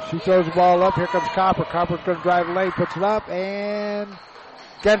 She throws the ball up. Here comes Copper. Copper's going to drive the lane, puts it up, and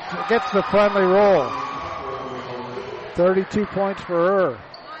gets the friendly roll. 32 points for her.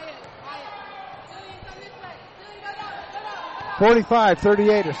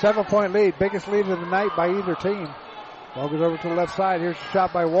 45-38, a 7-point lead. Biggest lead of the night by either team. Ball goes over to the left side. Here's a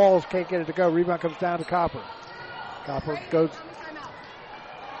shot by Walls. Can't get it to go. Rebound comes down to Copper. Copper goes.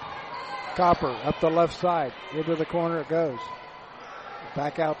 Copper up the left side. Into the corner it goes.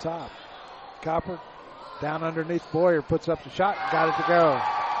 Back out top. Copper down underneath Boyer. Puts up the shot. Got it to go.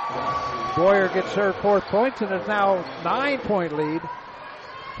 Boyer gets her 4th points, and it's now a 9-point lead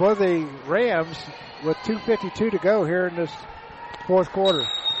for the Rams with 2:52 to go here in this 4th quarter.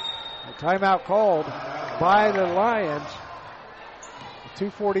 A timeout called by the Lions.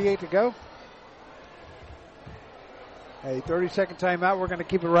 2:48 to go. A 30-second timeout. We're going to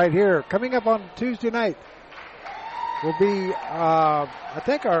keep it right here. Coming up on Tuesday night will be, I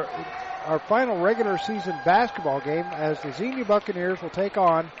think, our final regular season basketball game as the Xenia Buccaneers will take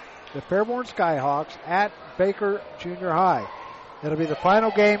on the Fairborn Skyhawks at Baker Junior High. It'll be the final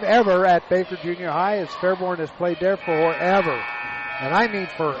game ever at Baker Junior High as Fairborn has played there forever. And I mean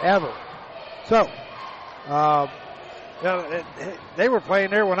forever. So, they were playing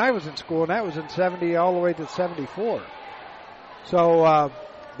there when I was in school, and that was in 70 all the way to 74. So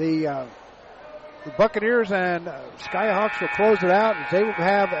the Buccaneers and Skyhawks will close it out, and they will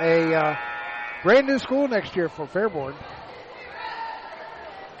have a brand new school next year for Fairborn.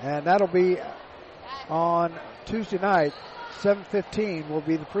 And that'll be on Tuesday night, 7:15 will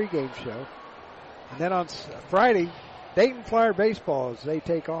be the pregame show. And then on Friday, Dayton Flyer baseball as they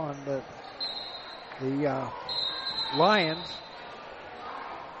take on the Lions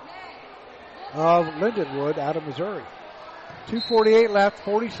of Lindenwood out of Missouri. 2:48 left,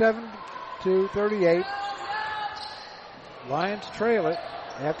 47-38. Lions trail it.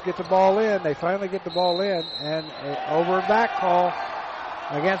 They have to get the ball in. They finally get the ball in, and over and back call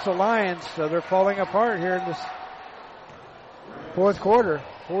against the Lions. So they're falling apart here in this fourth quarter.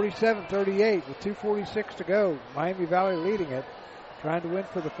 47-38 with 2:46 to go. Miami Valley leading it, trying to win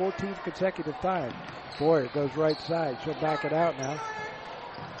for the 14th consecutive time. Boyer goes right side. She'll back it out now.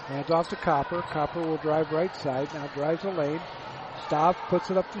 Hands off to Copper. Copper will drive right side. Now drives the lane. Stops,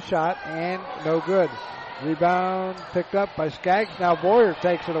 puts it up to shot, and no good. Rebound picked up by Skaggs. Now Boyer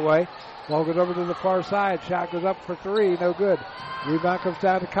takes it away. Ball goes over to the far side. Shot goes up for three. No good. Rebound comes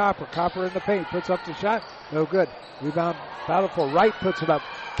down to Copper. Copper in the paint. Puts up the shot. No good. Rebound battle for right. Puts it up.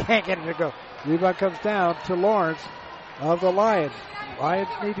 Can't get it to go. Rebound comes down to Lawrence of the Lions. Lions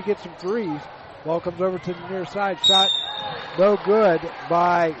need to get some threes. Ball comes over to the near side. Shot no good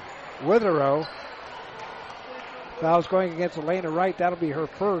by Witherow. Foul's going against Elena Wright. That'll be her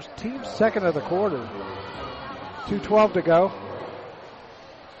first. Team second of the quarter. 2:12 to go.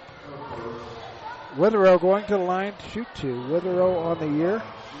 Witherow going to the line to shoot two. Witherow on the year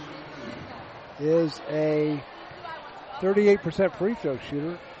is a 38% free throw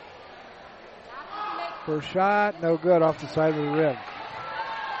shooter. First shot, no good off the side of the rim.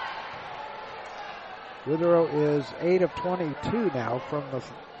 Witherow is 8 of 22 now from the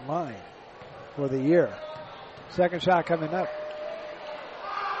line for the year. Second shot coming up.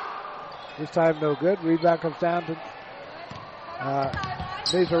 This time no good. Rebound comes down to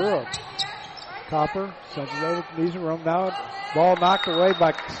Nizarum. Copper sends it over to Nizarum. Now ball knocked away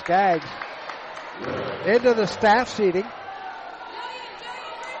by Skaggs. Into the staff seating.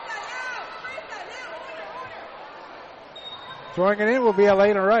 Throwing it in will be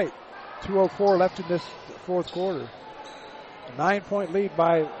Elena Wright. 2:04 left in this fourth quarter. 9-point lead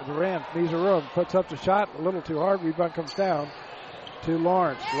by the Rams. Nizarum puts up the shot a little too hard. Rebound comes down to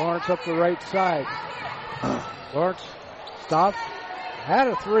Lawrence. Lawrence up the right side. Lawrence stops. Had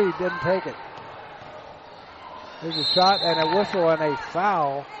a three, didn't take it. There's a shot and a whistle and a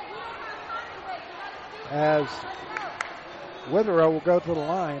foul as Witherow will go to the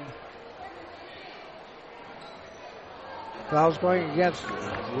line. Foul's going against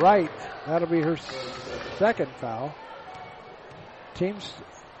Wright. That'll be her second foul. Team's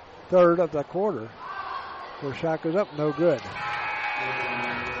third of the quarter. First shot goes up, no good.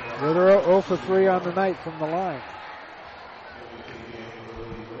 Witherow 0 for 3 on the night from the line.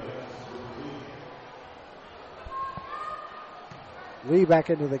 Lee back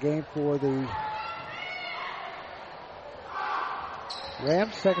into the game for the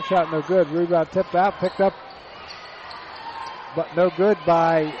Rams. Second shot, no good. Rebound tipped out, picked up, but no good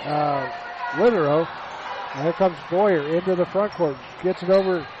by Witherow. And here comes Boyer into the front court. Gets it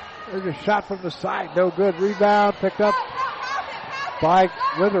over. There's a shot from the side. No good. Rebound picked up by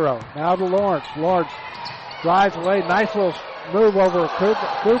Witherow. Now to Lawrence. Lawrence drives away. Nice little move over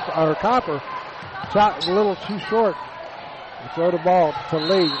Copper. Shot a little too short. They throw the ball to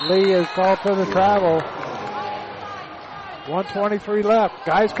Lee. Lee is called for the travel. 1:23 left.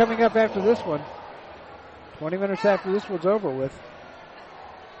 Guys coming up after this one. 20 minutes after this one's over with.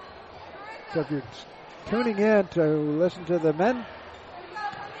 So if you're tuning in to listen to the men,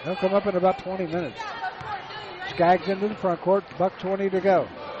 they'll come up in about 20 minutes. Skaggs into the front court, $1:20 to go.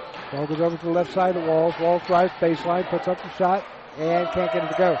 Ball goes over to the left side of Walls. Walls drives baseline, puts up the shot, and can't get it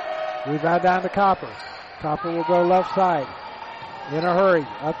to go. Rebound down to Copper. Copper will go left side. In a hurry,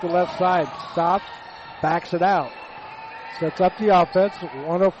 up the left side. Stops, backs it out. Sets up the offense,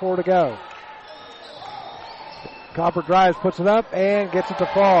 1:04 to go. Copper drives, puts it up, and gets it to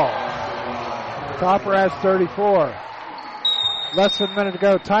fall. Copper has 34. less than a minute to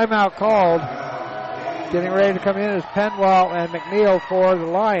go. Timeout called. Getting ready to come in is Penwell and McNeil for the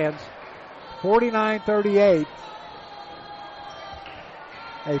Lions. 49-38.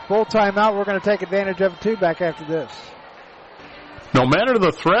 A full timeout. We're going to take advantage of it, too, back after this. No matter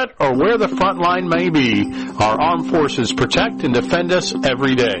the threat or where the front line may be, our armed forces protect and defend us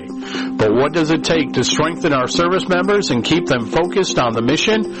every day. But what does it take to strengthen our service members and keep them focused on the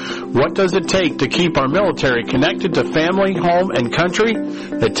mission? What does it take to keep our military connected to family, home, and country?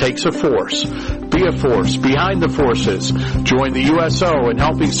 It takes a force. Be a force behind the forces. Join the USO in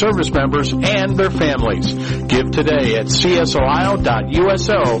helping service members and their families. Give today at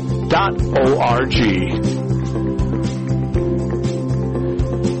csohio.uso.org.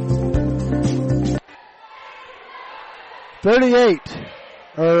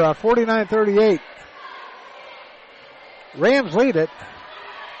 49-38. Rams lead it.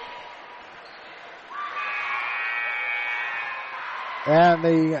 And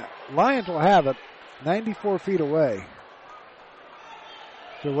the Lions will have it 94 feet away.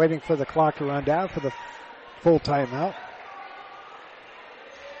 So waiting for the clock to run down for the full timeout.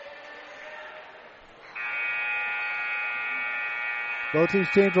 Both these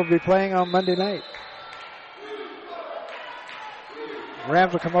teams will be playing on Monday night.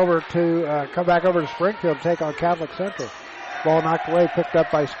 Rams will come back over to Springfield to take on Catholic Central. Ball knocked away, picked up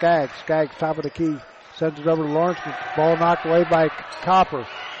by Skaggs. Skaggs, top of the key, sends it over to Lawrence. Ball knocked away by Copper.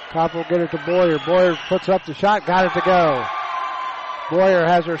 Copper will get it to Boyer. Boyer puts up the shot, got it to go. Boyer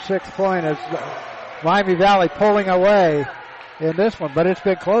has her 6th point as Miami Valley pulling away in this one, but it's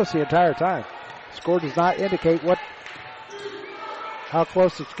been close the entire time. The score does not indicate how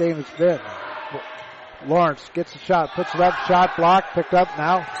close this game has been. Lawrence gets the shot, puts it up, shot blocked, picked up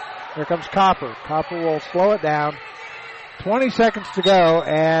now. Here comes Copper. Copper will slow it down. 20 seconds to go,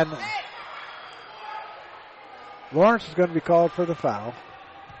 and Lawrence is going to be called for the foul.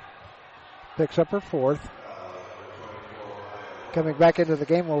 Picks up her 4th. Coming back into the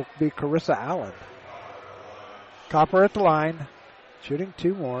game will be Carissa Allen. Copper at the line, shooting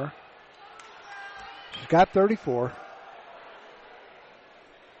 2 more. She's got 34.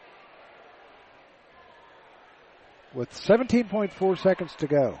 With 17.4 seconds to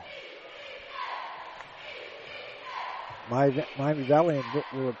go. Miami Valley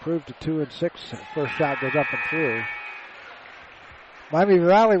will improve to 2-6. First shot goes up and through. Miami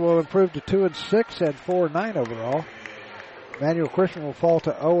Valley will improve to 2-6 and 4-9 overall. Emmanuel Christian will fall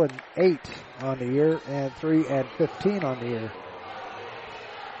to 0-8 on the year and 3-15 on the year.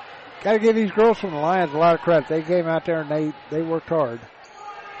 Got to give these girls from the Lions a lot of credit. They came out there and they worked hard.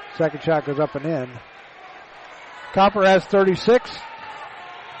 Second shot goes up and in. Copper has 36.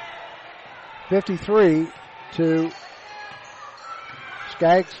 53 to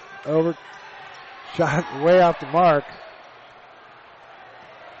Skaggs. Over. Shot way off the mark.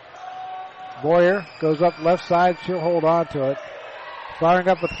 Boyer goes up left side. She'll hold on to it. Firing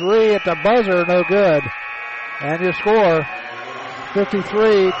up a 3 at the buzzer. No good. And your score,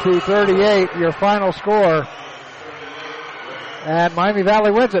 53-38, your final score. And Miami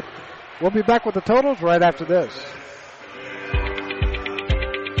Valley wins it. We'll be back with the totals right after this.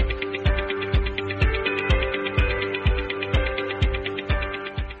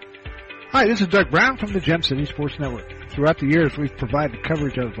 Hi, this is Doug Brown from the Gem City Sports Network. Throughout the years, we've provided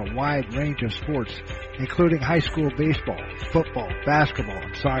coverage of a wide range of sports, including high school baseball, football, basketball,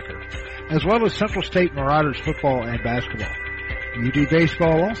 and soccer, as well as Central State Marauders football and basketball. You do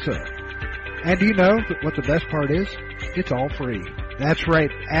baseball also. And do you know what the best part is? It's all free. That's right,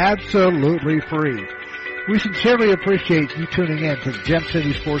 absolutely free. We sincerely appreciate you tuning in to the Gem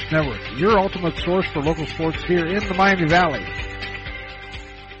City Sports Network, your ultimate source for local sports here in the Miami Valley.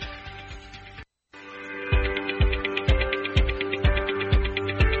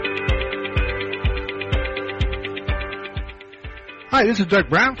 Hi, this is Doug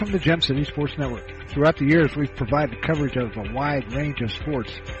Brown from the Gem City Sports Network. Throughout the years, we've provided coverage of a wide range of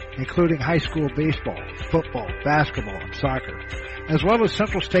sports, including high school baseball, football, basketball, and soccer, as well as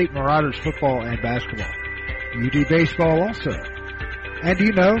Central State Marauders football and basketball. You do baseball also. And do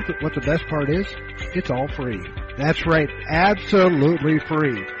you know what the best part is? It's all free. That's right, absolutely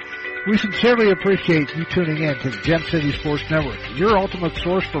free. We sincerely appreciate you tuning in to the Gem City Sports Network, your ultimate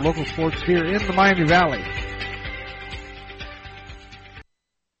source for local sports here in the Miami Valley.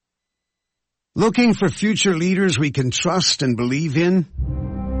 Looking for future leaders we can trust and believe in?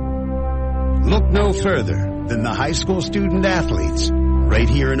 Look no further than the high school student athletes right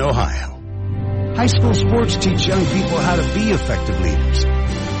here in Ohio. High school sports teach young people how to be effective leaders.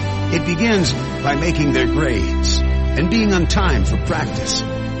 It begins by making their grades and being on time for practice.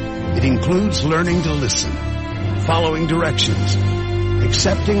 It includes learning to listen, following directions,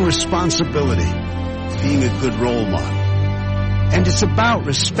 accepting responsibility, being a good role model. And it's about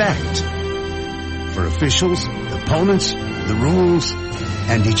respect for officials, opponents, the rules,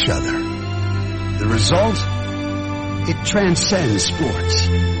 and each other. The result? It transcends sports.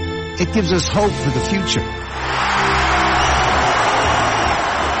 It gives us hope for the future.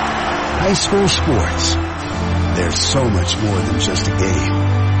 High school sports. There's so much more than just a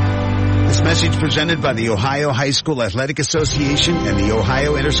game. This message presented by the Ohio High School Athletic Association and the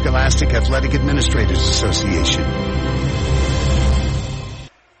Ohio Interscholastic Athletic Administrators Association.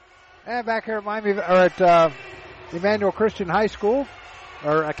 And back here at Emmanuel Christian High School,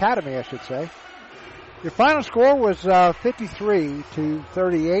 or Academy, I should say. Your final score was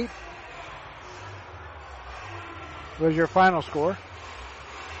 53-38. Was your final score.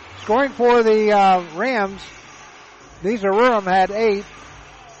 Scoring for the Rams, Lisa Ruram had 8.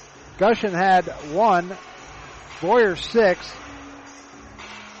 Gushin had 1. Boyer 6.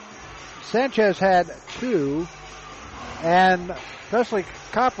 Sanchez had 2. And Presley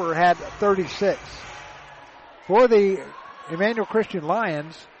Copper had 36. For the Emmanuel Christian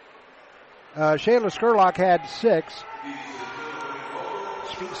Lions, Shayla Skurlock had 6.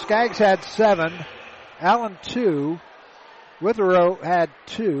 Skaggs had 7. Allen 2. Witherow had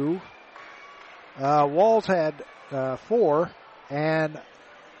 2. Walls had 4. And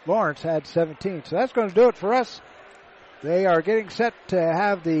Lawrence had 17. So that's going to do it for us. They are getting set to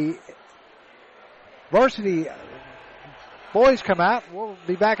have the varsity boys come out. We'll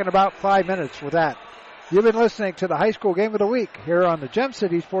be back in about 5 minutes with that. You've been listening to the High School Game of the Week here on the Gem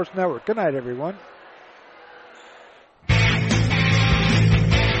City Sports Network. Good night, everyone.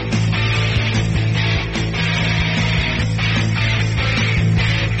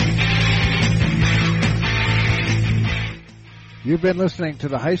 You've been listening to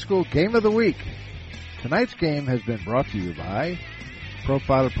the High School Game of the Week. Tonight's game has been brought to you by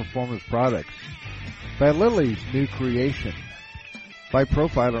Profiler Performance Products, by Lily's New Creation, by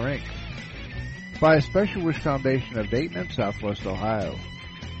Profiler Inc., by a Special Wish Foundation of Dayton and Southwest Ohio,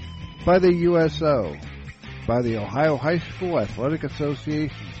 by the USO, by the Ohio High School Athletic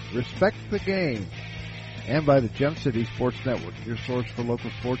Association, Respect the Game, and by the Gem City Sports Network, your source for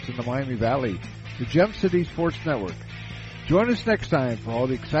local sports in the Miami Valley, the Gem City Sports Network. Join us next time for all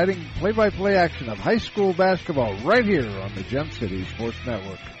the exciting play-by-play action of high school basketball right here on the Gem City Sports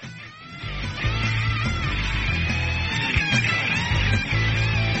Network.